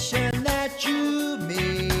obligation that you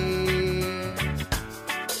made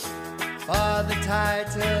for the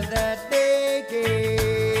title that they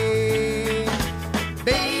gave.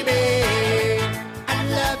 Baby, I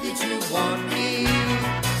love you to want me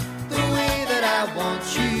the way that I want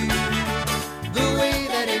you, the way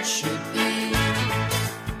that it should be.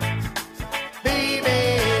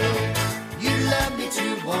 Baby, you love me to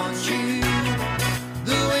want you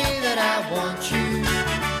the way that I want you.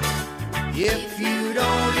 If you'd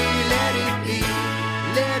only let it be,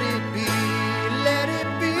 let it be, let it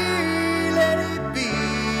be, let it be,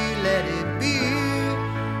 let it be.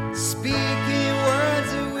 Speaking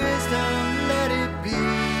words of wisdom, let it be,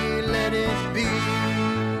 let it be.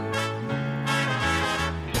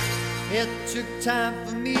 It took time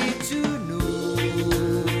for me to know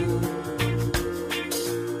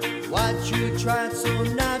what you tried so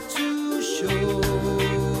not to show.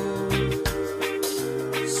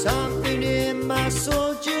 Something in my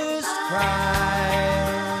soul just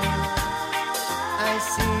cried. I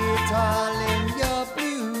see it all in your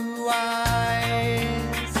blue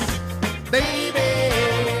eyes. Baby,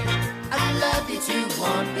 I love you to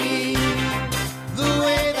want me the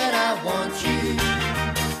way that I want you,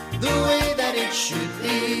 the way that it should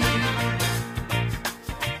be.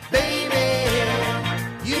 Baby,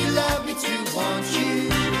 you love me to want you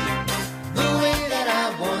the way that I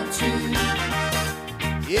want to.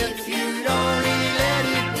 If you'd only let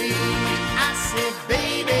it be. I said,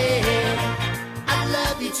 baby, I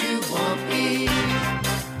love you to want me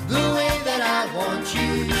the way that I want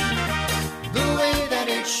you, the way that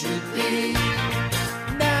it should be.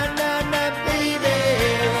 Nah, nah, nah, baby,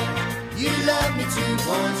 you love me to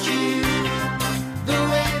want you the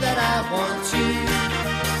way that I want to.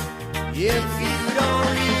 If you'd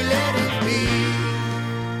only let it be.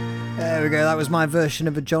 There we go, that was my version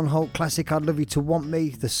of a John Holt classic, I'd Love You to Want Me,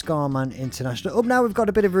 the Scarman International. Up now we've got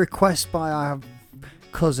a bit of a request by our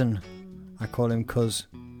cousin, I call him Cuz,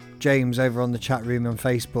 James, over on the chat room on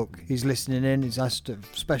Facebook. He's listening in, he's asked a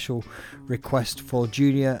special request for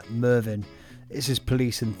Junior Mervyn. This is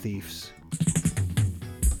Police and Thieves.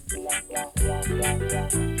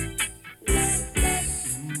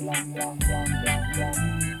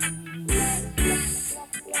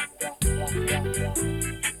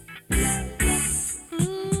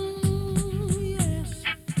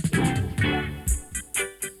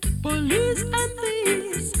 Police and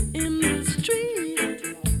thieves in the street,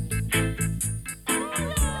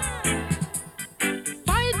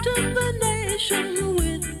 fighting the nation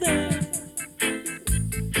with their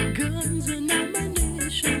guns and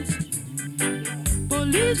ammunition.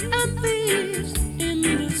 Police and thieves in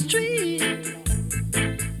the street,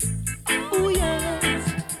 oh yes,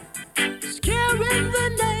 scaring the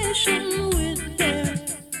nation with their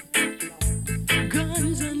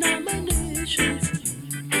guns and ammunition.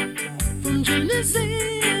 From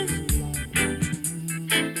Genesis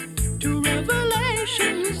to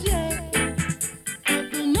Revelations, yeah,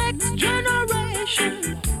 but the next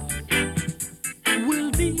generation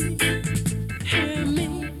will be, hear me,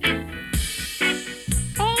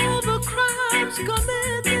 all the crimes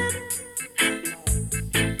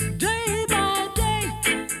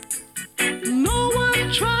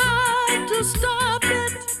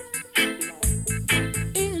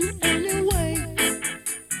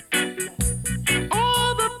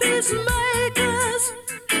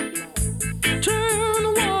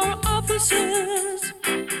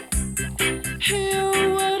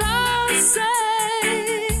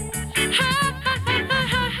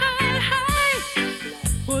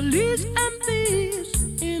Police and thieves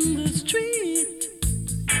in the street.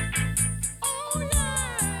 Oh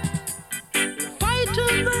yeah.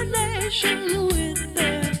 Fighting the nation with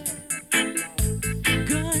their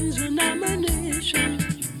guns and ammunition.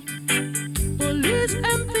 Police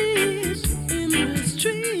and thieves in the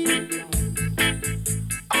street.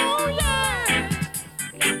 Oh yeah.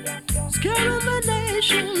 Scaring the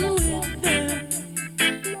nation with their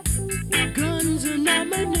guns and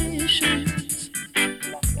ammunition.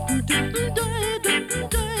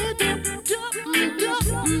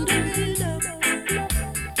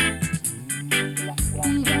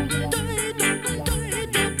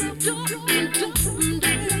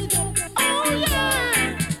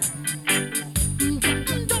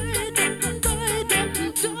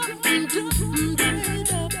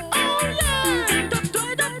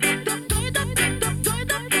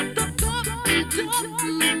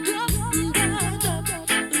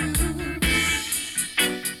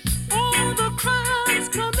 All the crimes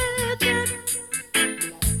committed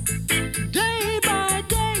day by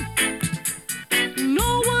day,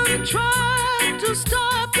 no one tried to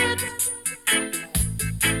stop it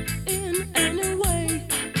in any way.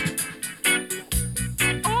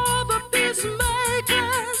 All the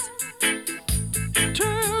peacemakers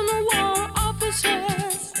turn war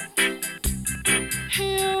officers.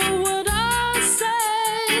 Hear what I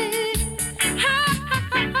say. Hey,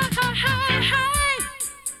 hey, hey, hey.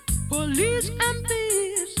 Police and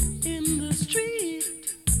thieves in the street.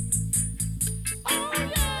 Oh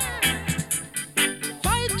yeah.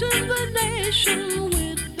 Fighting the nation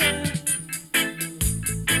with their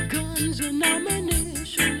guns and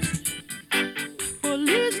ammunition.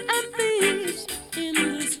 Police and thieves in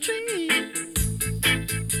the street.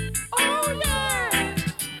 Oh yeah.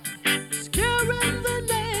 Scaring the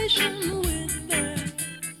nation with their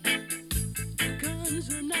guns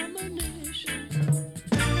and ammunition.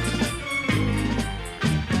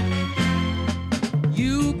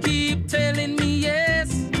 You keep telling me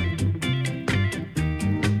yes,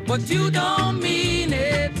 but you don't mean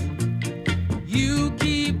it. You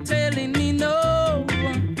keep telling me no,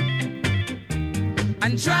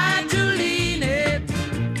 and try to lean it.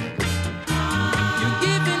 You're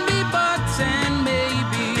giving me buts and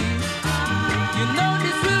maybe. You know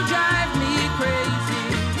this will drive me crazy.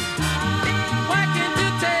 Why can't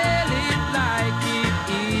you tell it like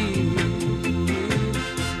it is?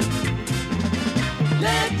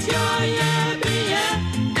 Let your yeah be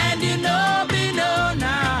yeah, and you know me know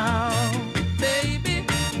now, baby.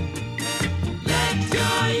 Let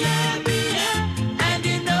your yeah be yeah, and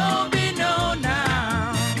you know me know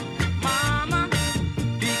now, mama.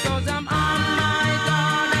 Because I'm on my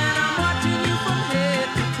guard and I'm watching you from head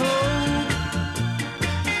to toe.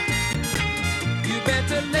 You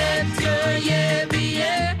better let your yeah be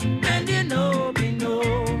yeah, and you know me know.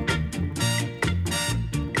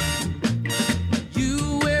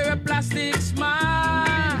 You wear a plastic smile,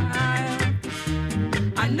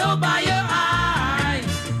 I know by your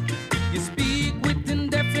eyes. You speak with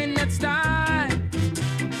indefinite style.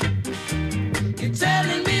 You're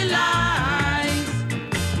telling me lies.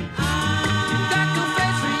 You got to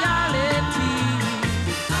face reality.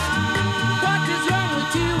 What is wrong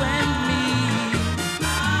with you and me?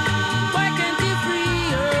 Why can't you free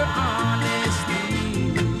your honesty?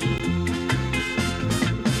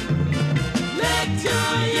 Let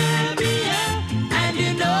your yeah be yeah, and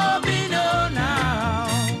you know me know now.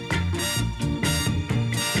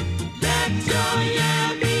 Let your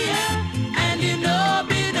yeah be yeah, and you know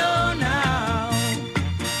me know now.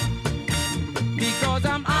 Because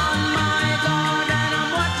I'm on my guard and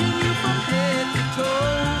I'm watching you from head to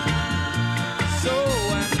toe. So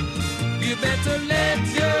you better let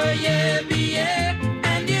your yeah be yeah,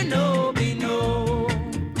 and you know me know.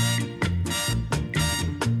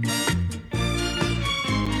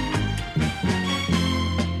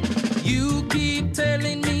 You keep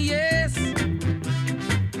telling me yes,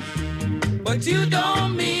 but you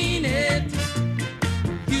don't mean it.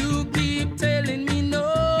 You keep telling me no,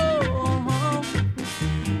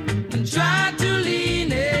 and try to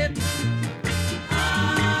lean it.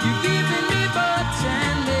 You giving me buts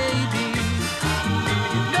and maybe.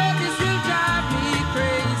 You know this will drive me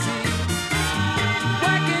crazy.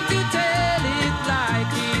 Why can't you tell it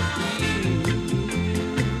like it is?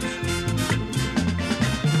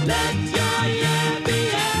 Let your yeah be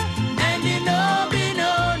yeah, and you know me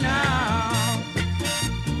know now.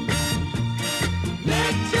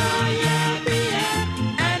 Let your yeah be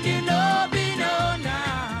yeah, and you know me know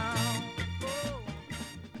now.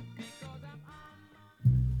 Because I'm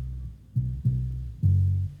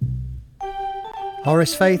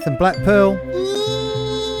Horace Faith and Black Pearl.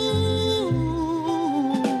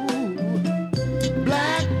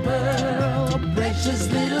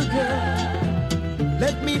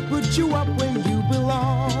 put you up where you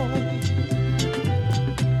belong.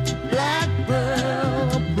 Black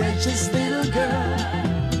pearl, precious little girl,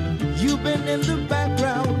 you've been in the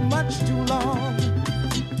background much too long.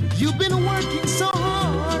 You've been working so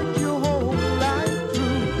hard your whole life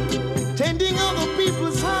through, tending other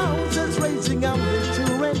people's houses, raising up their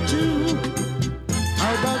children too.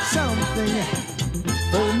 How about something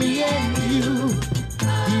for me and you?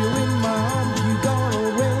 Here in my arms you gonna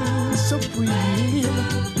reign supreme.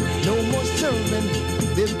 No more serving,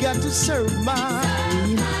 they've got to serve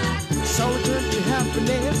mine. So turn to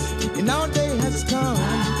happiness, and our day has come.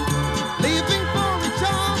 Living for each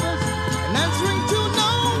other and answering to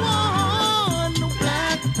no one. No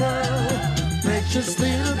black pearl, precious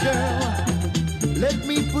little girl, let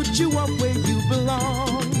me put you up where you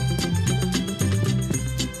belong.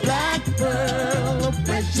 Black pearl,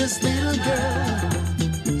 precious little girl,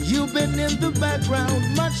 you've been in the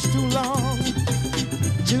background much too long.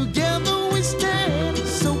 Together we stand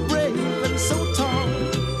so brave and so tall,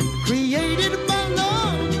 created by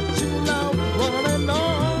love to love one and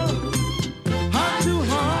all, heart to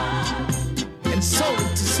heart and soul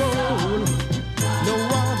to soul. No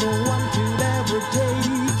other one could ever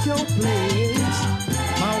take your place.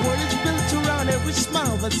 My world is built around every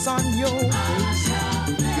smile that's on your face.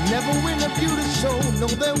 You never win a beauty show, no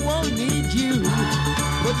they won't need you,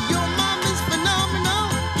 but your mom is phenomenal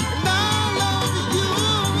and I love you.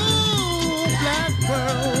 Black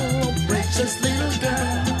pearl, precious little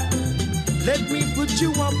girl, let me put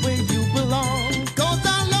you up where you belong, 'cause I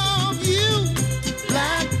love you.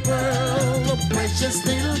 Black pearl, precious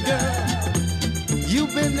little girl,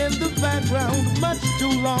 you've been in the background much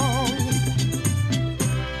too long.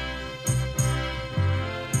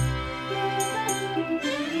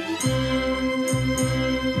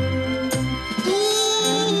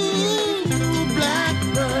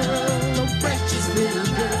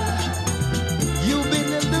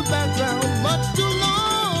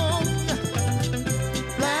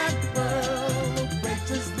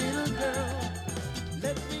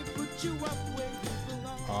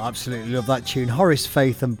 Absolutely love that tune. Horace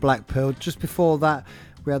Faith and Black Pearl. Just before that,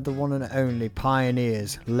 we had the one and only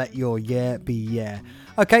Pioneers, Let Your Yeah Be Yeah.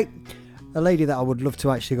 Okay, a lady that I would love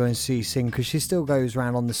to actually go and see sing, because she still goes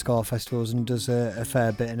around on the Ska festivals and does a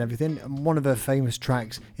fair bit and everything. And one of her famous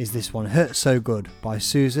tracks is this one, Hurt So Good, by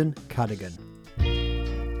Susan Cadogan.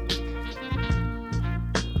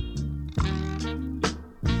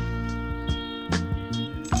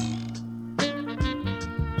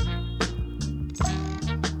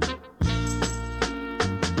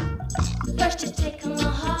 First you take my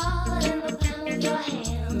heart in the palm of your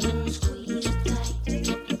hand and squeeze it tight.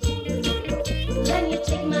 Then you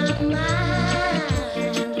take my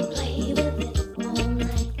mind and play with it all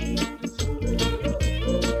night.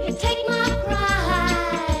 You take my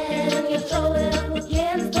pride and you throw it up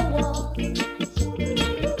against the wall.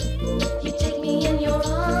 You take me in your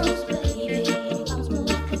arms, baby, and bounce me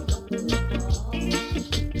like a ball.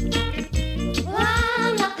 Well,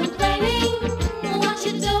 I'm not complaining what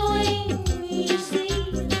you're doing. You see,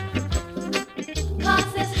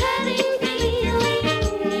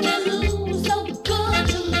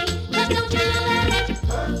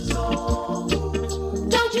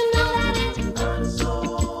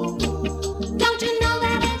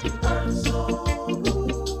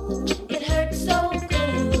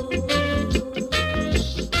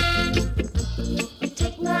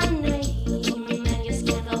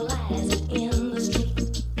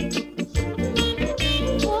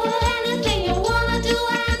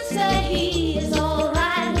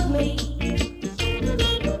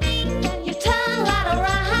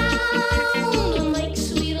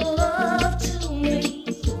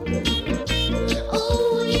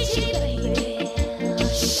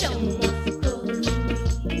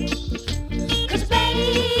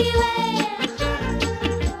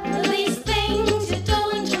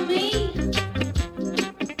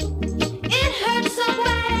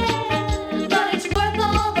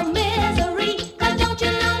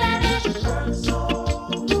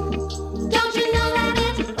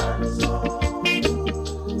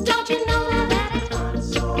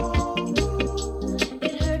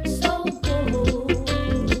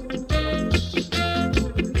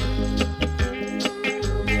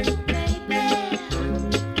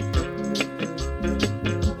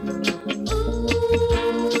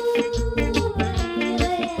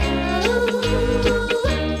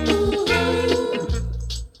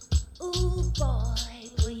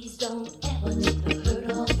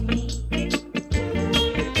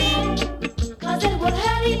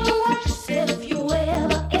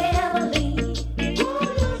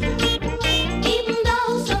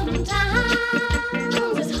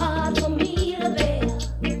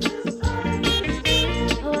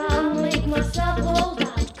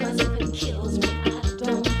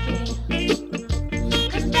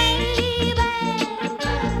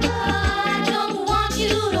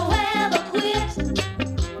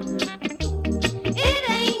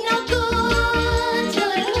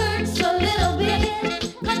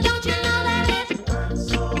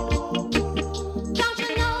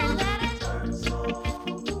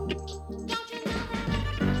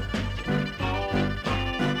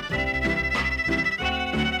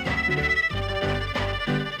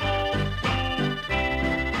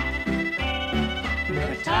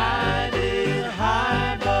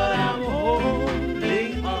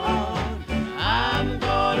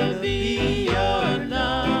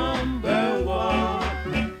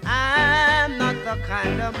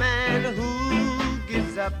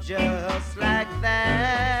 up just like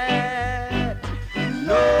that.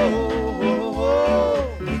 No,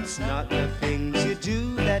 it's not the things you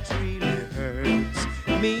do that really hurts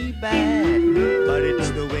me bad, but it's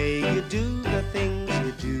the way you do the things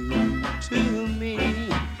you do to me.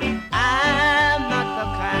 I'm not the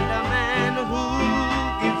kind of man who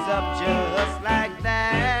gives up just like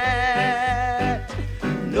that.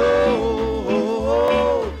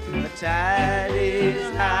 No, the tide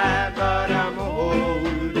is high, but I'm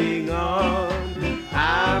holding on.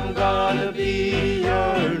 I'm gonna be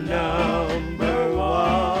your number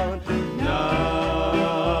one,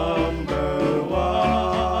 number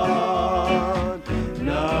one,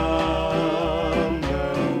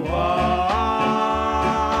 number one.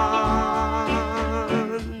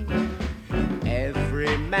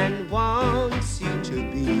 Every man wants you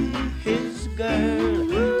to be his girl,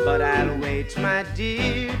 but I'll wait, my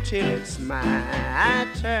dear, till it's my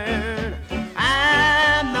turn.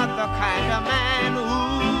 I'm not the kind of man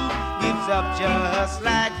who gives up just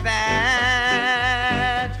like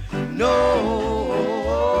that. No.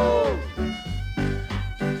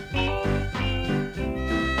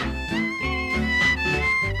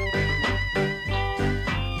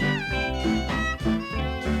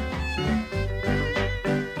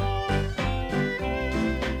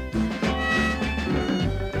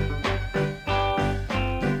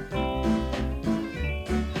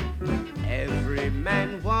 Every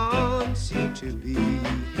man wants you to be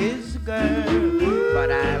his girl,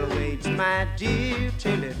 but I'll wait, my dear,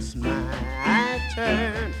 till it's my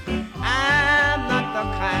turn. I'm not the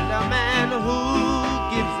kind of man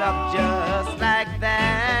who gives up just like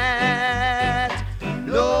that.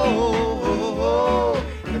 No,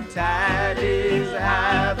 the tide is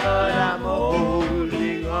high, but I'm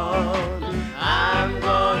holding on. I'm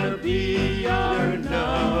gonna be your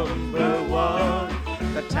number one.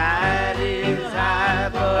 The tide is high,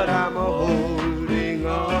 but I'm holding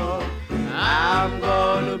on. I'm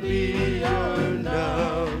gonna be your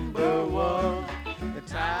number one. The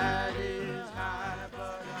tide is high,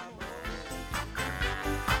 but I'm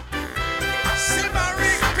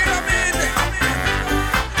Simmering Pyramid.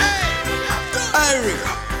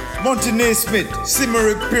 Eric Montenay Smith,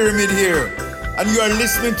 Simmering Pyramid here, and you are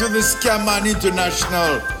listening to the Scaman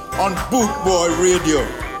International on Bootboy Radio.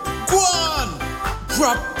 Go on,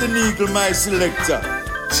 drop the needle, my selector.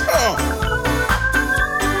 Ciao.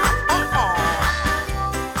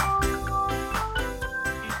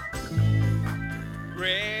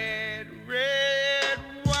 red, red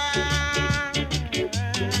wine.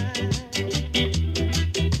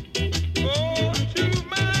 Go to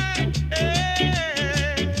my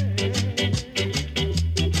head,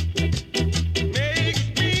 makes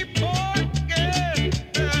me forget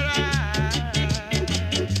that I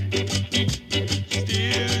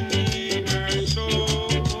still need her so.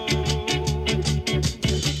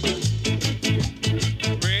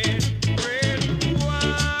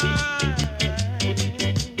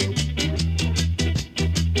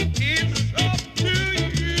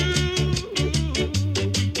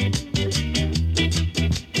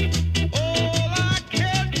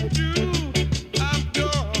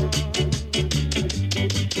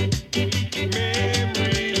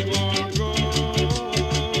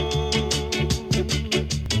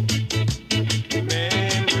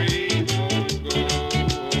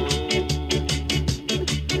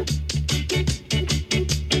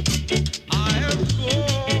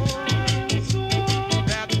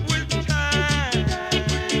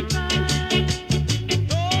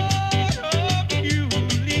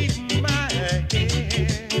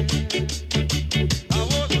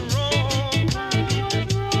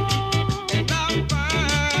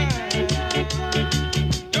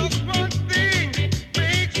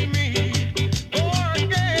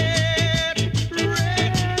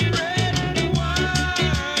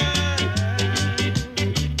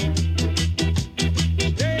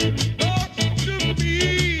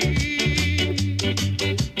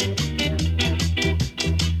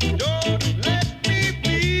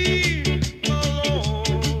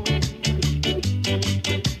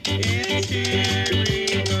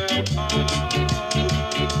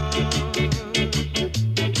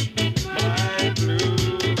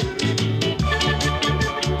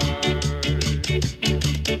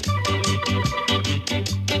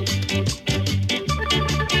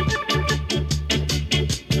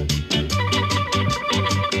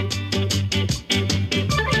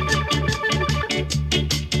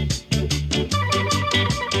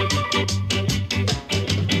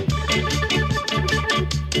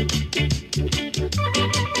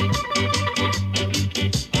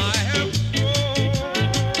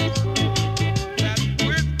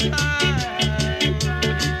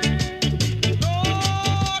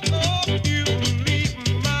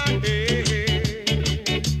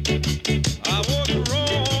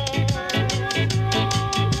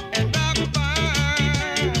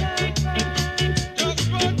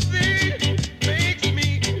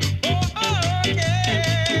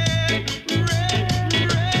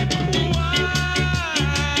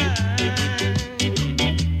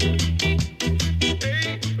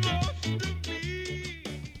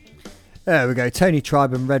 There we go, Tony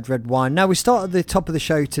Tribe and Red Red Wine. Now we start at the top of the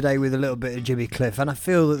show today with a little bit of Jimmy Cliff, and I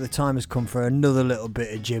feel that the time has come for another little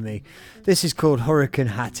bit of Jimmy. This is called Hurricane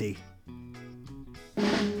Hattie.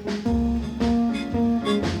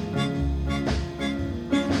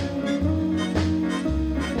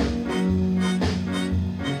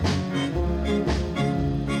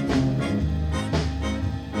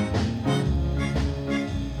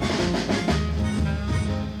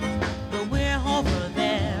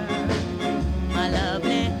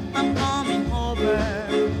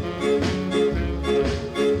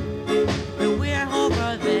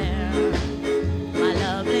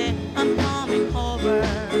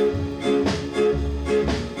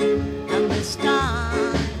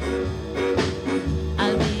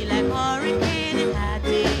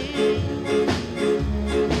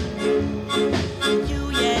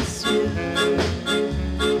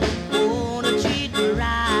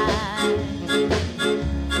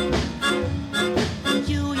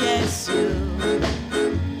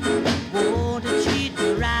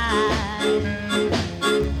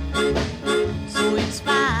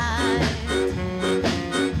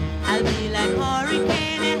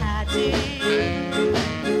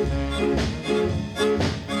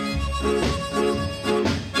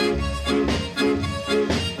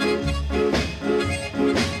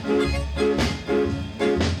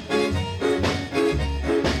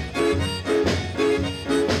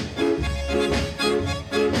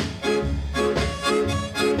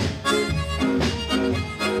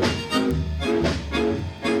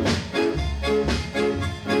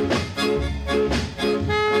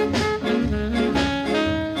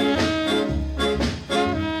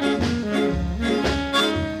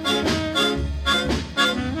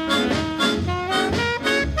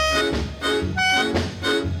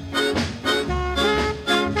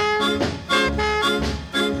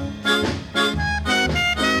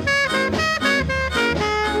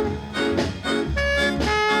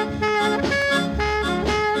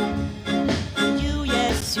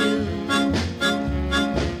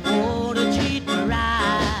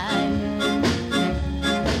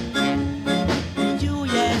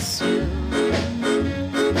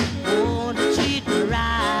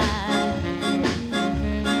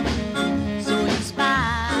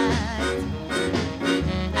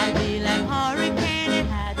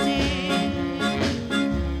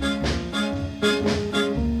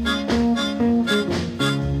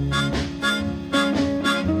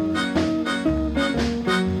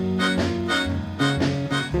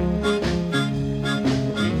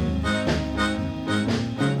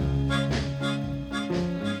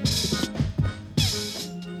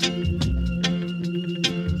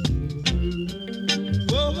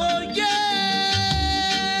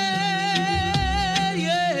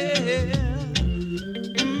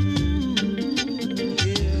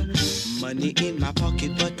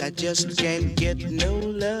 Just can't get no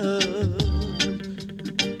love.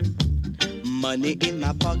 Money in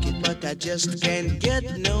my pocket, but I just can't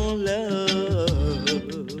get no love.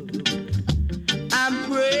 I'm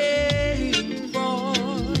praying for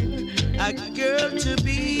a girl to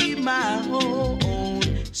be my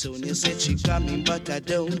own. Sonia said she coming, but I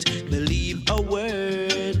don't believe a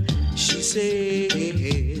word she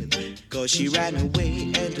said, 'cause she ran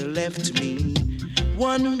away and left me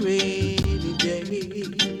one rainy day.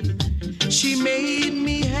 She made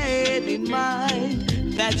me had in mind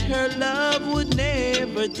that her love would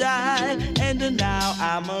never die, and now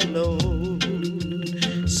I'm alone,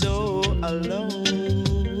 so alone,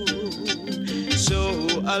 so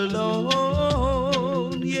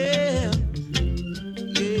alone, yeah,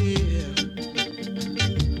 yeah.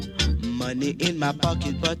 Money in my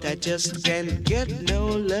pocket, but I just can't get no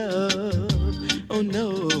love, oh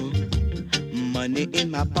no. Money in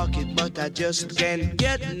my pocket, but I just can't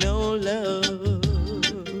get no love.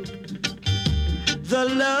 The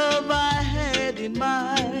love I had in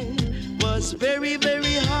mind was very,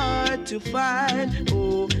 very hard to find.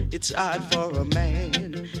 Oh, it's hard for a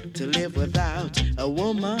man to live without a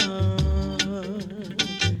woman.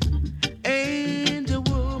 And a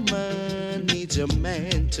woman needs a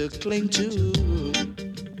man to cling to.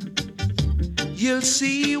 You'll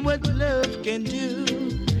see what love can do.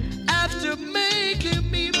 After making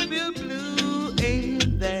me feel blue,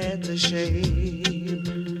 ain't that a shame?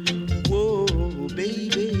 Whoa,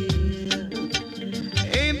 baby,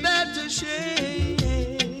 ain't that a shame?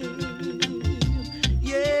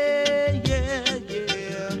 Yeah, yeah,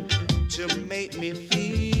 yeah, to make me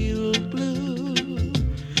feel blue.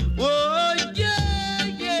 Whoa, yeah,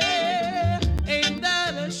 yeah, ain't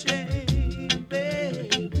that a shame,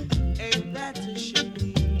 babe? Ain't that a shame?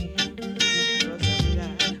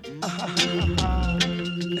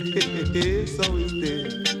 Yes, so is there.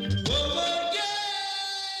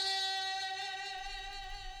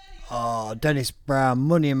 Oh, Dennis Brown,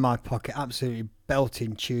 Money in My Pocket, absolutely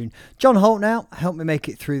belting tune. John Holt now, Help Me Make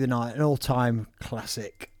It Through the Night, an all-time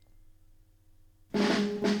classic.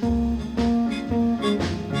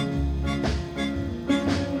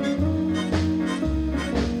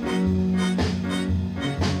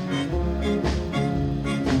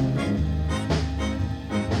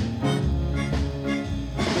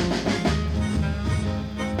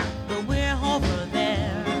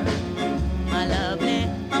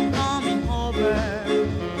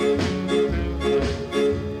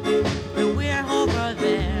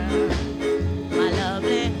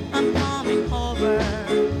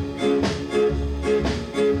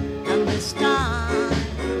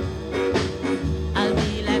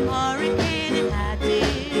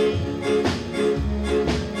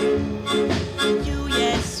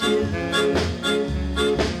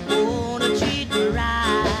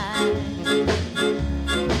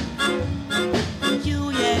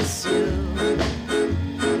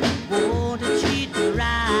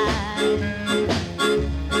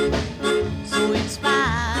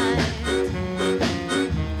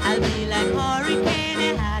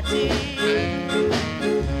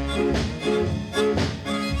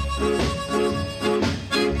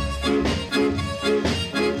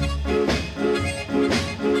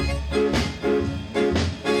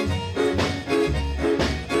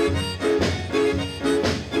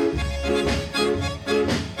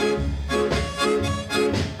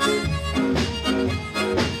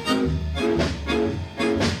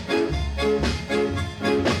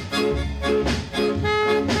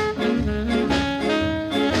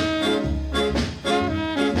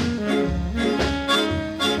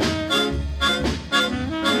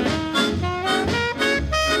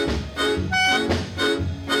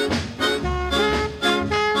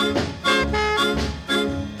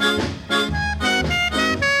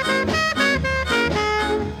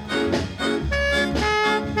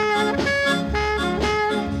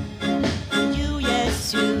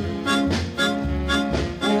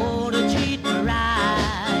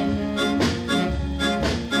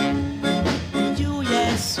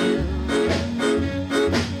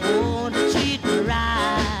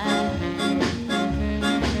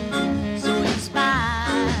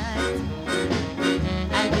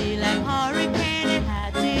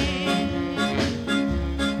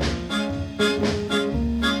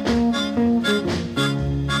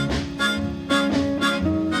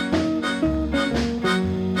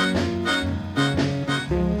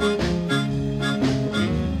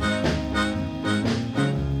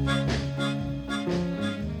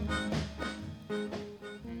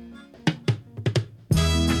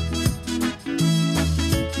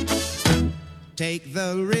 Take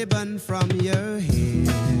the ribbon from your hair,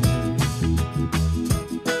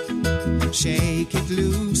 shake it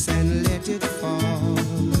loose and let it fall.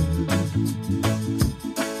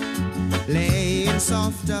 Lay it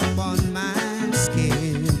soft upon my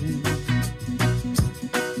skin,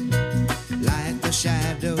 like the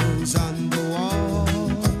shadows on the wall.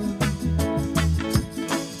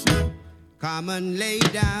 Come and lay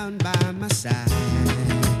down by my side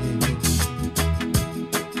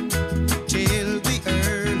till the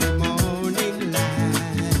early morning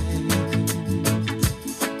light.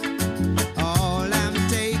 All I'm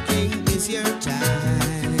taking is your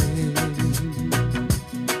time.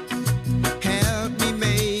 Help me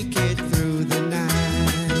make it through the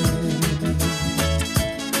night.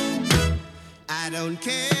 I don't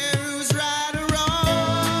care who's right or wrong.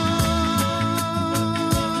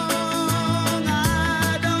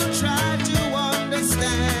 I don't try to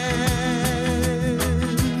understand.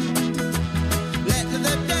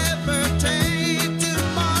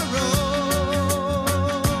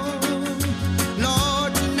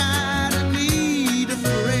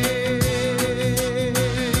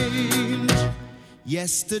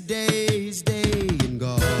 Yesterday's day and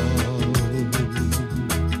gone,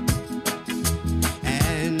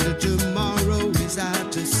 and tomorrow is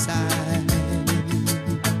out of sight,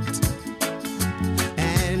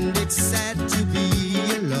 and it's sad to be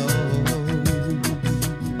alone.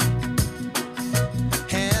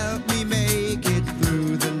 Help me make it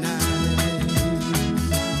through the night.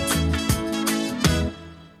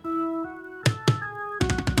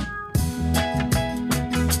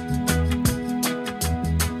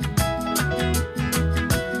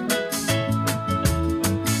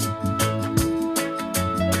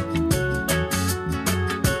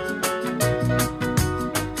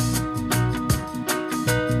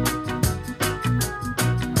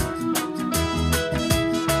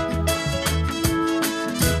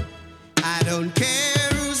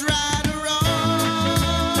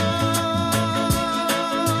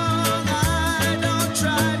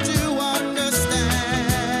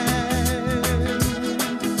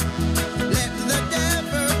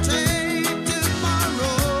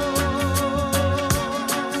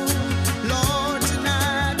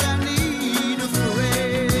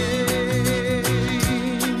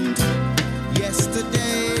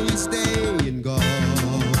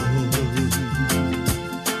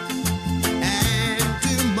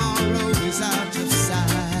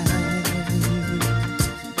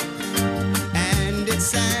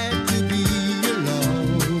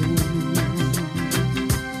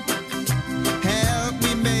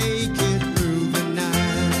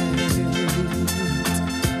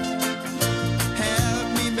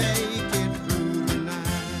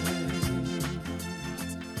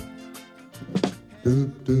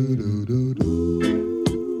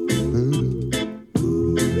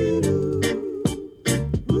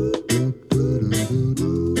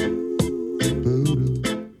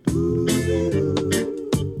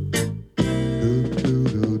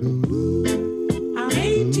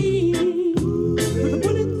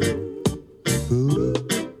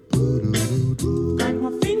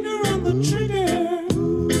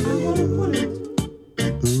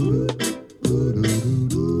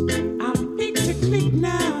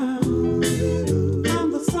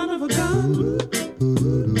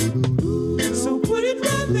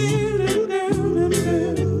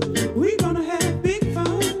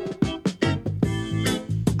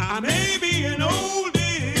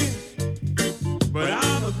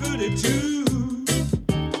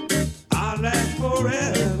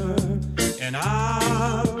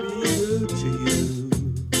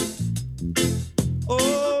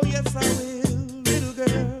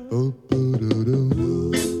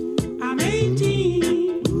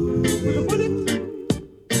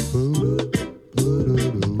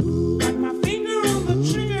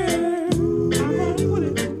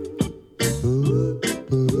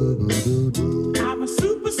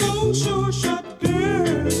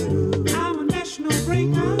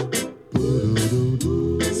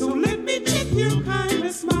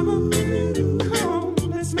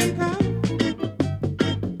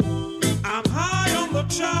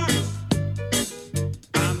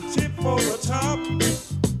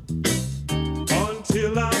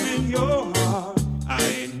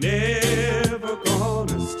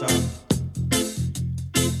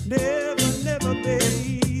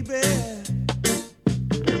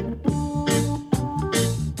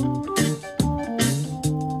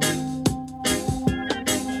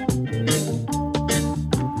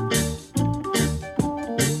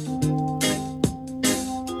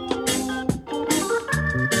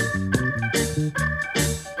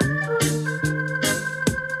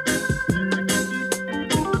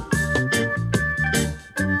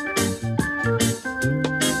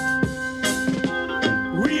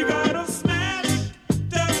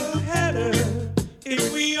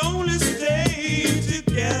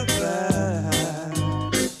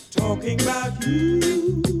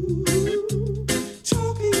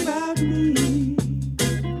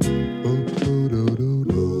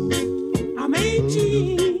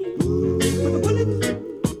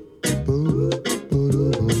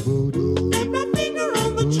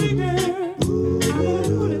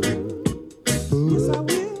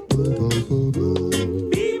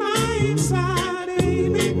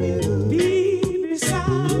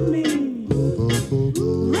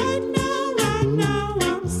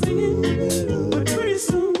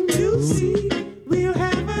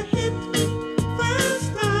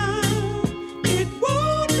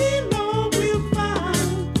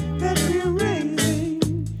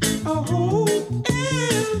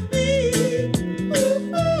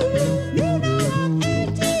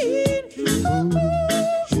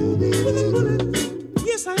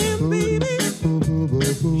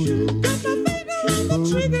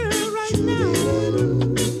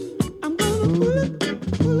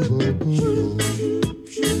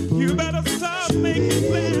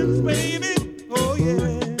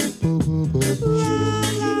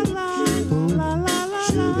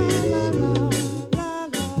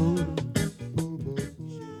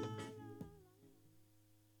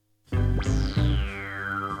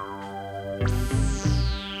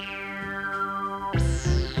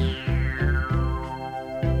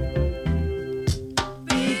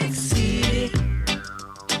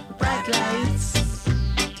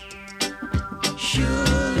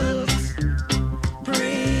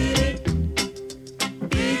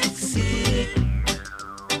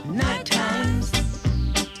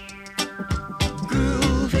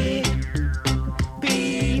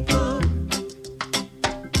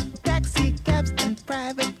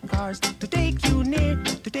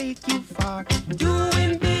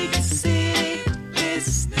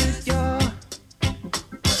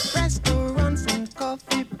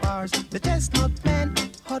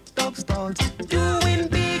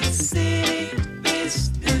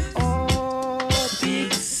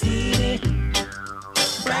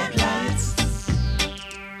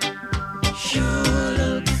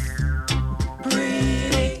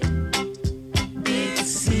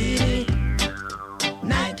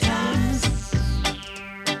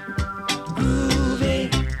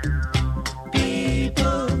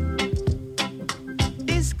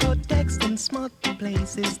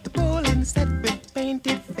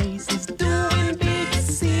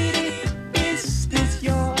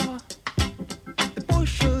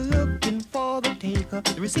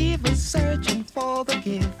 The receiver searching for the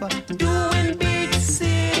giver, doing big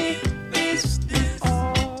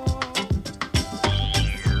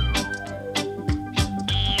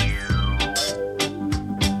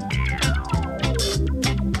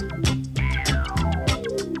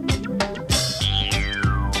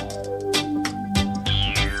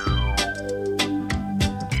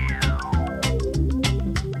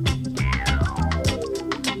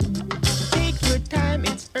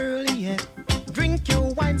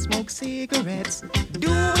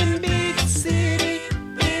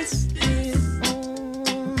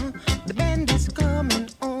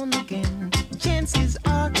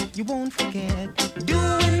get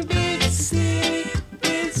doing big city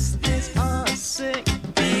business. Oh, sick.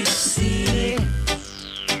 Big city,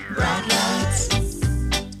 bright lights,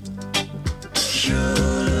 sure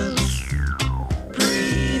looks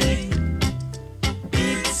pretty.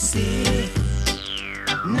 Big city,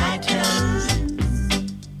 night times,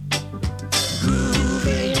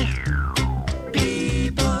 groovy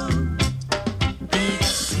people. Big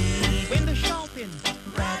city, window shopping,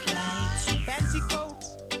 bright lights, fancy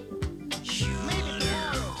coats, maybe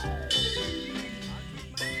tomorrow.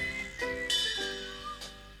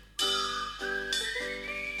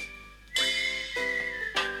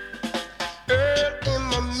 Earl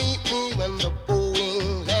Emma meet me when the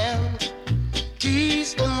Boeing lands.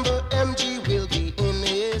 Keys in the MG will be in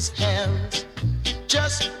his hands.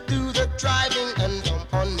 Just do the driving and I'm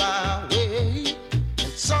on my way.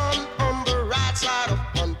 And sun on the right side of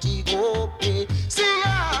Montego Bay. Sing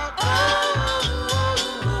out.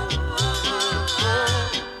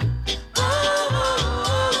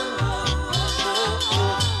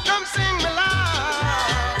 Come sing me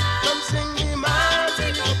loud. Come sing me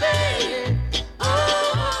Montego Bay.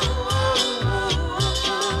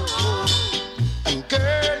 And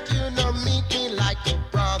girl, you know meet me like a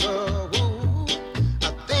brother. Ooh,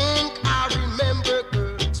 I think I remember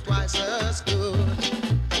girls twice as good.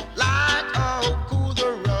 Like how cool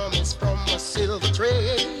the rum is from a silver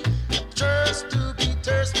tray. Just to be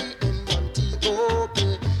thirsty in Montego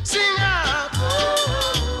Bay. Sing out.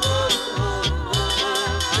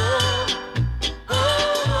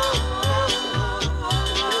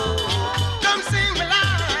 Come sing me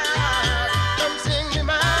loud. Come sing me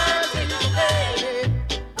Montego Bay.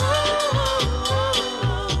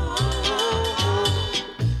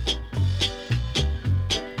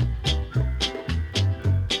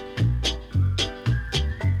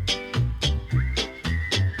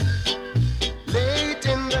 Late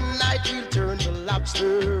in the night, we'll turn to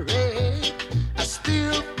lobster egg. I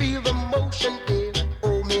still feel the motion in at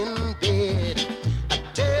home in bed. I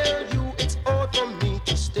tell you, it's hard for me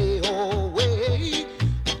to stay away.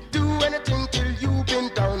 Do anything till you've been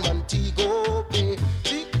down Montego Bay.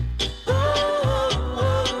 See?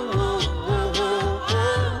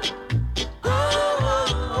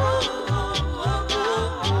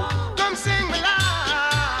 Come sing me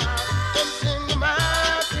loud. Come sing me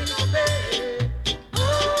Montego Bay.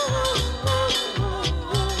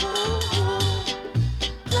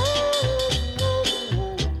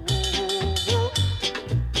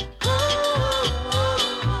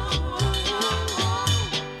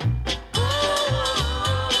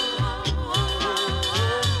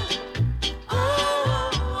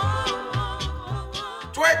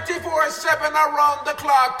 Around the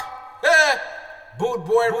clock. Boot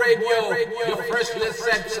Boy Radio, the freshly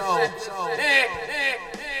said so.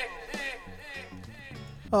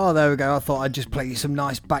 Oh, there we go. I thought I'd just play you some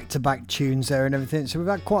nice back-to-back tunes there and everything. So we've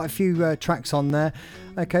had quite a few tracks on there.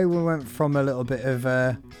 Okay, we went from a little bit of...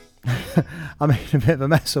 I made a bit of a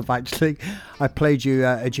mess up, actually. I played you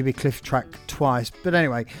a Jimmy Cliff track twice. But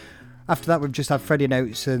anyway, after that, we've just had Freddie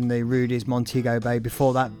Notes and the Rudies, Montego Bay.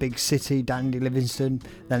 Before that, Big City, Dandy Livingston.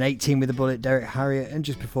 Then 18 with a Bullet, Derek Harriott. And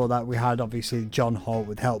just before that, we had, obviously, John Holt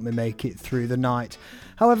with Help Me Make It Through the Night.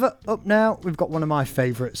 However, up now, we've got one of my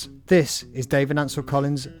favourites. This is David Ansel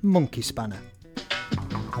Collins' Monkey Spanner.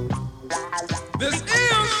 This is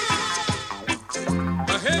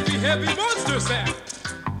a heavy, heavy monster sound.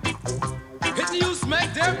 Hitting you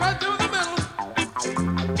smack dab right through the middle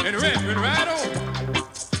and ripping right on.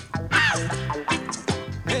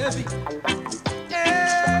 Heavy, heavy,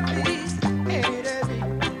 heavy, heavy, heavy,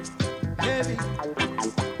 heavy,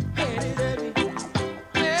 heavy,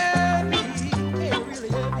 heavy, really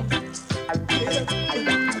heavy. Get up,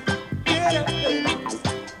 baby. Get up, baby.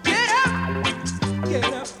 Get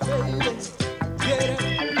up,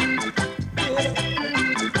 baby.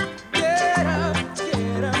 Get up, get up,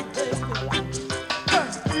 get up, get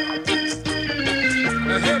up, baby.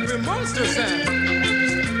 A heavy monster sound.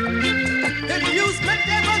 Hitting you smack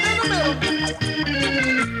dab right in the middle.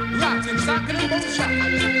 Rockin', sockin' and both shot.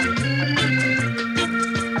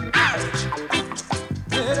 Ouch!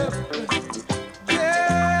 Get up, baby.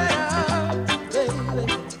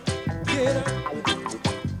 Get up,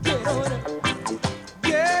 get on up,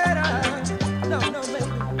 get up. No, baby.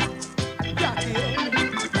 Rock it on,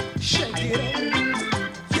 shake it on.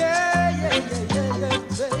 Yeah, baby.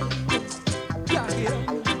 Rock it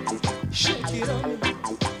on, shake it on.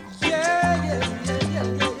 Yeah, baby.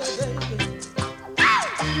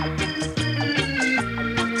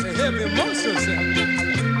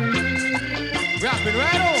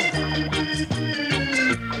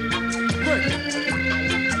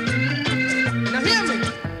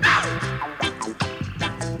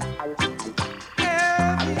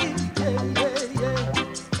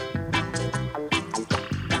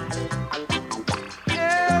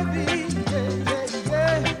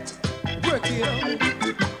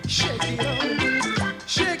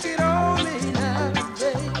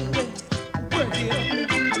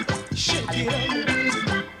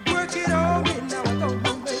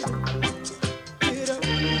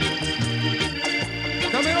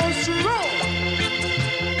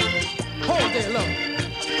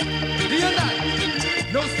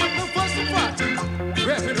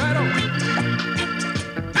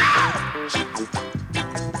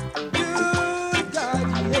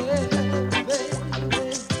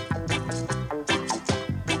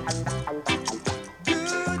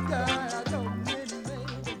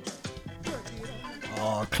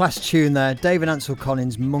 class tune there. David Ansel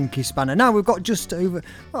Collins, Monkey Spanner. Now we've got just over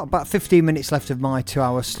about 15 minutes left of my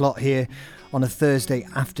 2-hour slot here on a Thursday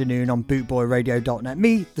afternoon on bootboyradio.net.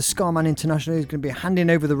 Me, the Scarman International, is going to be handing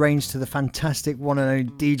over the reins to the fantastic one and only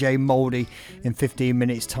DJ Mouldy in 15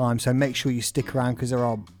 minutes time. So make sure you stick around because there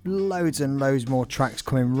are loads and loads more tracks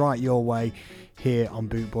coming right your way here on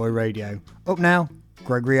Bootboy Radio. Up now,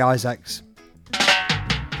 Gregory Isaacs.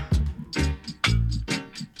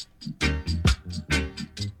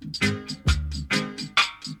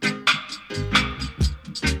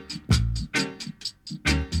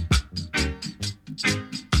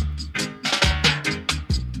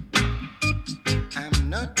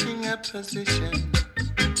 Position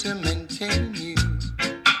to maintain you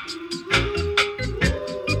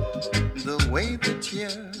the way that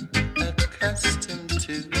you're accustomed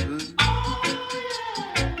to.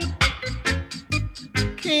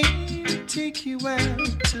 Can't take you out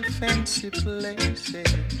to fancy places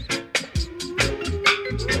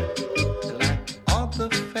like all the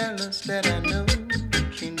fellas that I know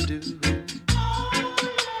can do.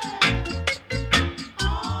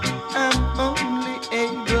 I'm only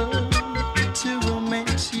able to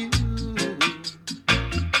romance you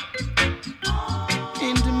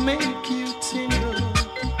and to make you tingle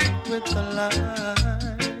with the light.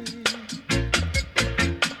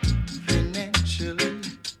 Financially,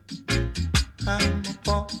 I'm a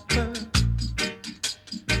pauper,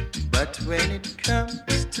 but when it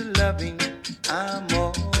comes to loving, I'm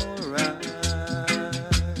alright.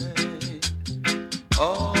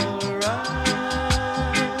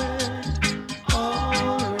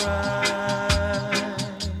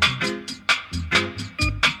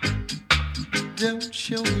 Don't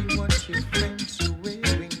show me what your friends are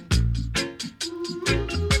wearing.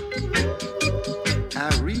 I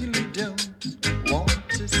really don't want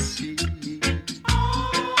to see.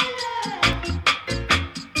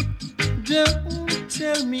 Don't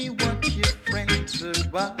tell me what your friends are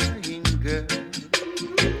buying, girl.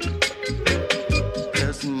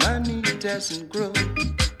 'Cause money doesn't grow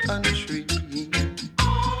on trees.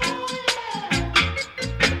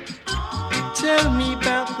 Tell me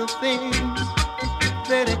about the things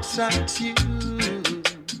that excites you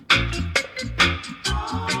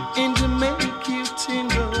and to make you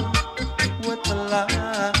tingle with the light.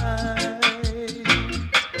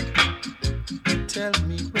 Tell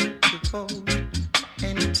me where to hold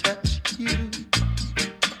and touch you,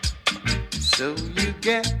 so you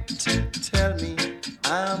get to tell me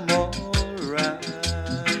I'm alright.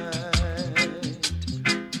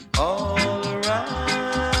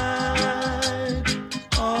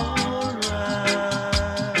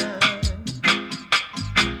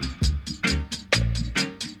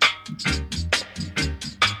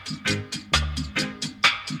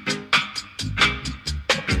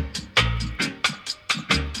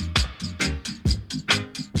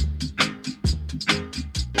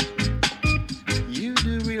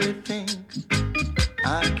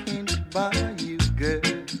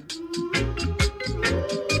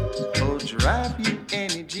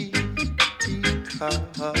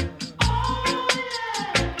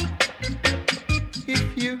 If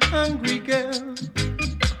you're hungry, girl,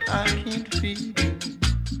 I can't feed you.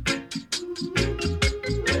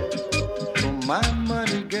 For my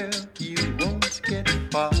money, girl, you won't get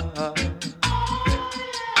far.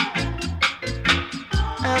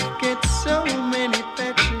 I've got so many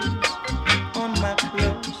patches on my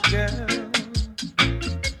clothes, girl.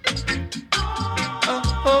 A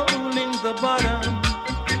hole in the bottom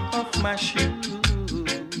of my shoe.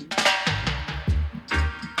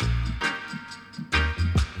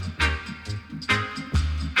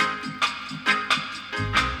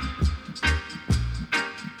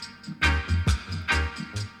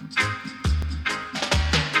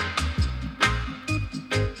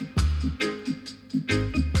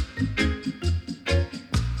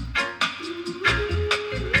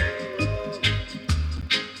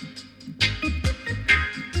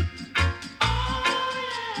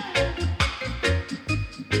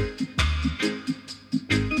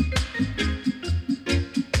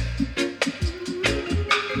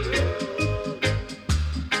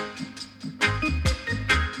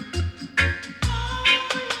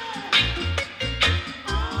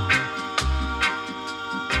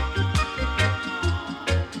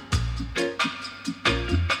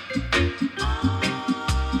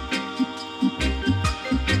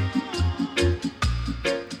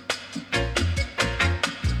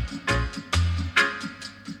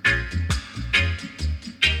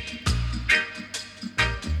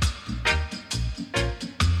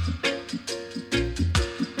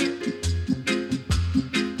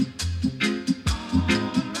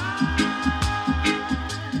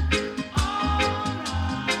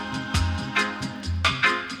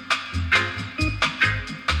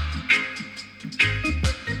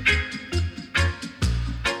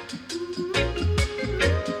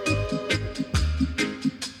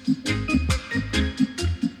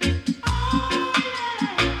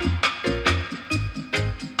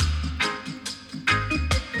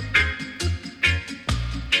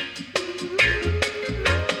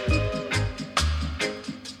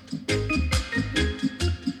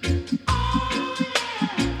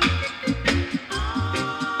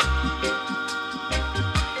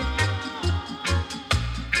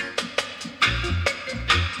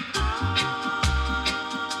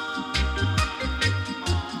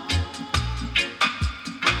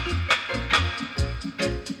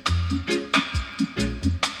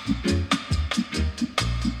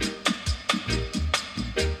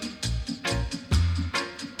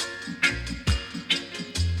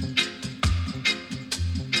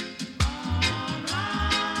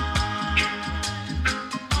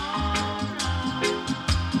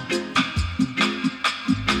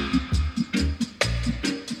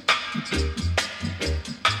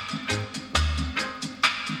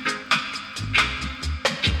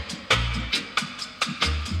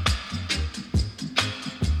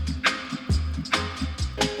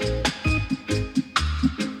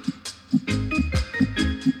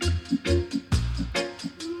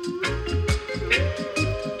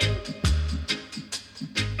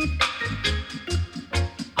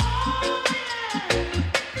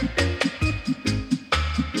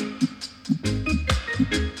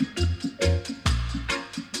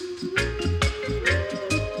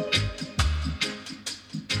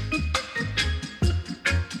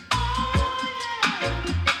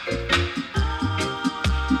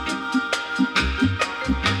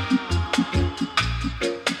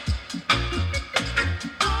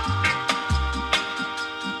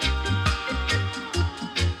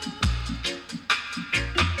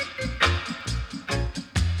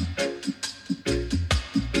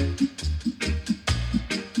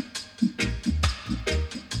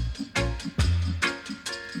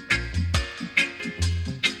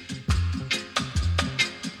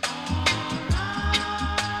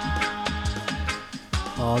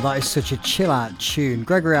 that is such a chill out tune.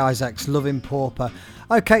 Gregory Isaacs, Loving Pauper.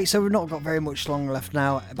 Okay, so we've not got very much longer left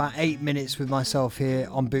now. About 8 minutes with myself here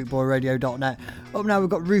on bootboyradio.net. Up now we've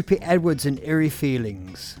got Rupert Edwards and Eerie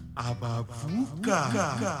Feelings.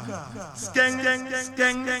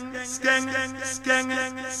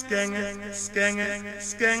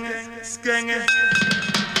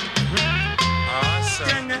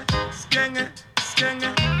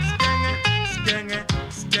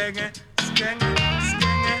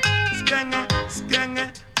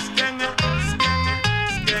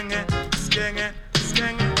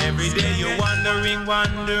 Every day you're wondering, what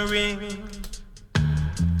will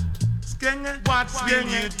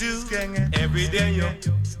you do? Every day you're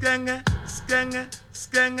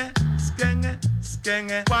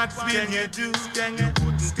what will you do?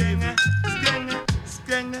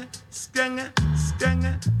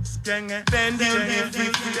 Then you'll be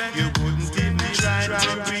free. You wouldn't even try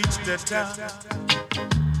to reach the top.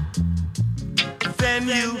 Then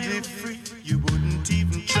you'll be free. You wouldn't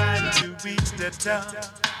even try to reach the top.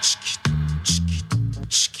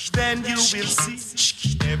 Then you will see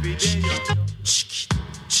every day you're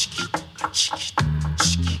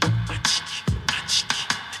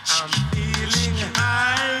I'm feeling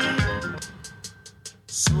high,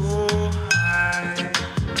 so high.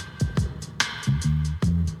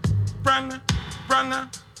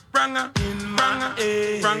 Branga in my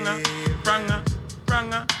ear. Branga.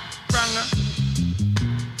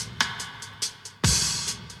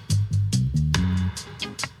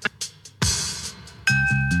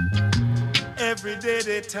 Every day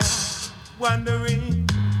they talk, wondering,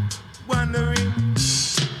 do you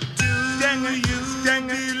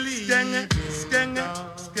believe?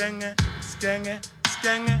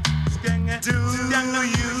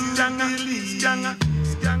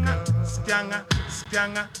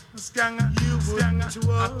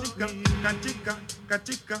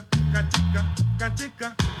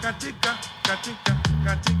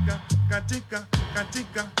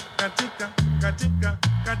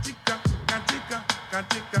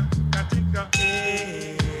 Do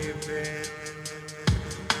you believe?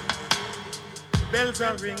 Bells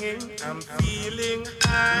are ringing, I'm feeling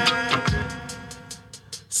high,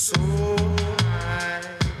 so high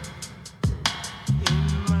in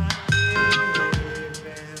my heaven.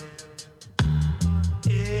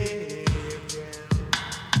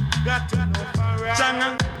 Got to know for right. Janga,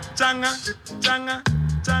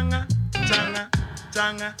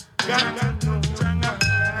 gotta know janga.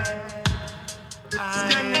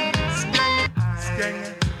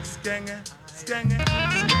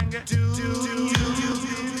 Skanga. Do you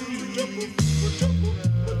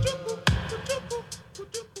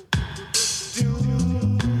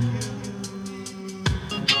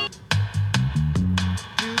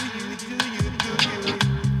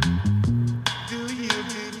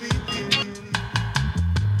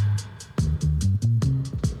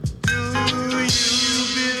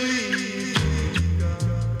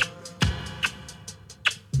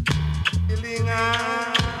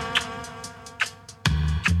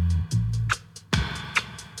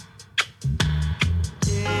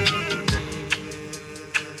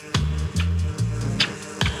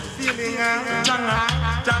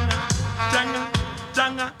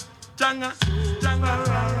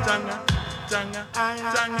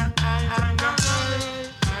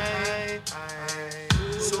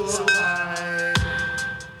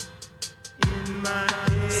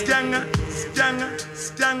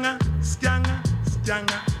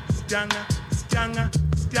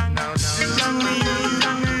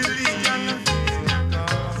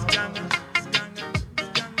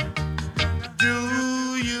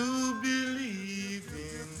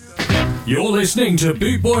You're listening to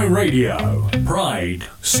Bootboy Radio. Pride,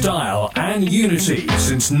 style, and unity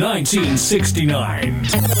since 1969.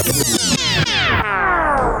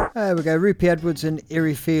 There we go, Rupert Edwards and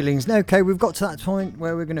Eerie Feelings. Now, okay, we've got to that point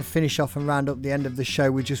where we're going to finish off and round up the end of the show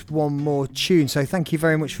with just one more tune. So thank you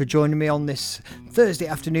very much for joining me on this Thursday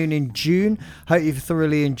afternoon in June. Hope you've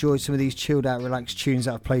thoroughly enjoyed some of these chilled out, relaxed tunes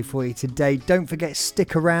that I've played for you today. Don't forget,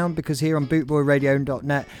 stick around, because here on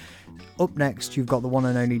bootboyradio.net, up next, you've got the one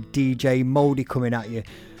and only DJ Mouldy coming at you.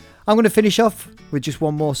 I'm going to finish off with just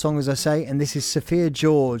one more song, as I say, and this is Sophia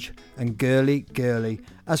George and Girly Girly.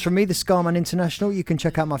 As for me, the Scarman International, you can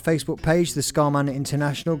check out my Facebook page, the Scarman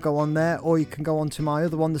International, go on there, or you can go on to my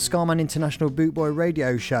other one, the Scarman International Bootboy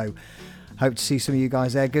Radio Show. Hope to see some of you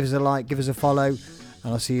guys there. Give us a like, give us a follow, and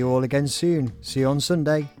I'll see you all again soon. See you on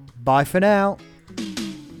Sunday. Bye for now.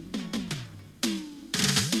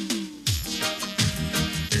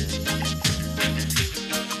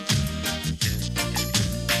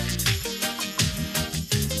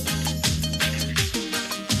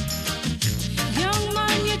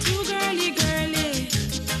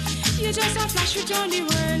 flash it on the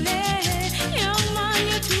world, young man,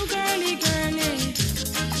 you're too girly, girly.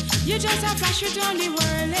 You just a flash it on the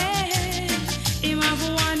world, him have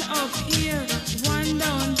one up here, one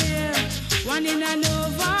down there, one in a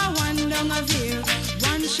Nova, one down a Veer.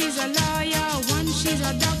 One she's a lawyer, one she's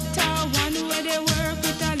a doctor, one where they work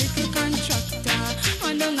with a little contractor.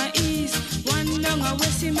 One down a east, one down a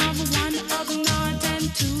west, him have one up north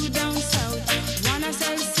and two down south. One a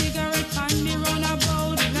sell cigarette on the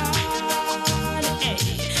roundabout, Lord. Hey,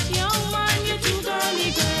 young man, you too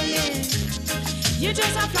girly, girly. You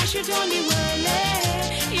just a flash it on the world,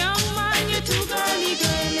 young man, you too girly,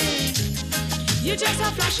 girly. You just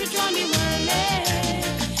a flash it on the world,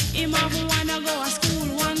 him have wanna go a school,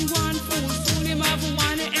 one go on fool, him have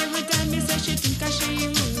one every time he say she think a she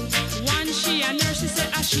rude. One she a nurse, she say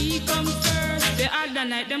a she come first. The other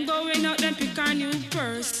night them going out, them pick a new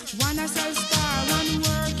purse. One a sell star, one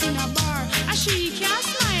work in a bar. A she can't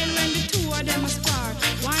smile when the two of them a spar.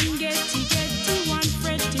 One getty, one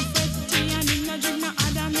fretty, and him no drink no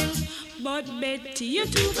other milk but Betty. You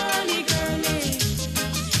too girly, girly.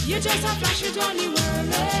 You just a flash it on the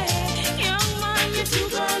world, young man, you too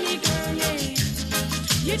girly, girly.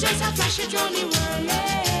 You just a flash it on the world,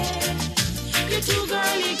 you too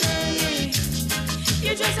girly, girly.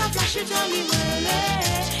 You just a flash it on the world,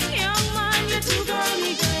 young man, you too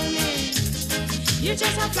girly, girly. You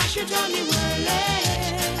just a flash it on the world.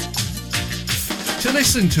 To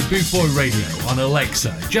listen to Boot Boy Radio on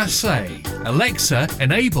Alexa, just say, Alexa,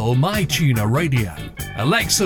 enable My Tuner Radio. Alexa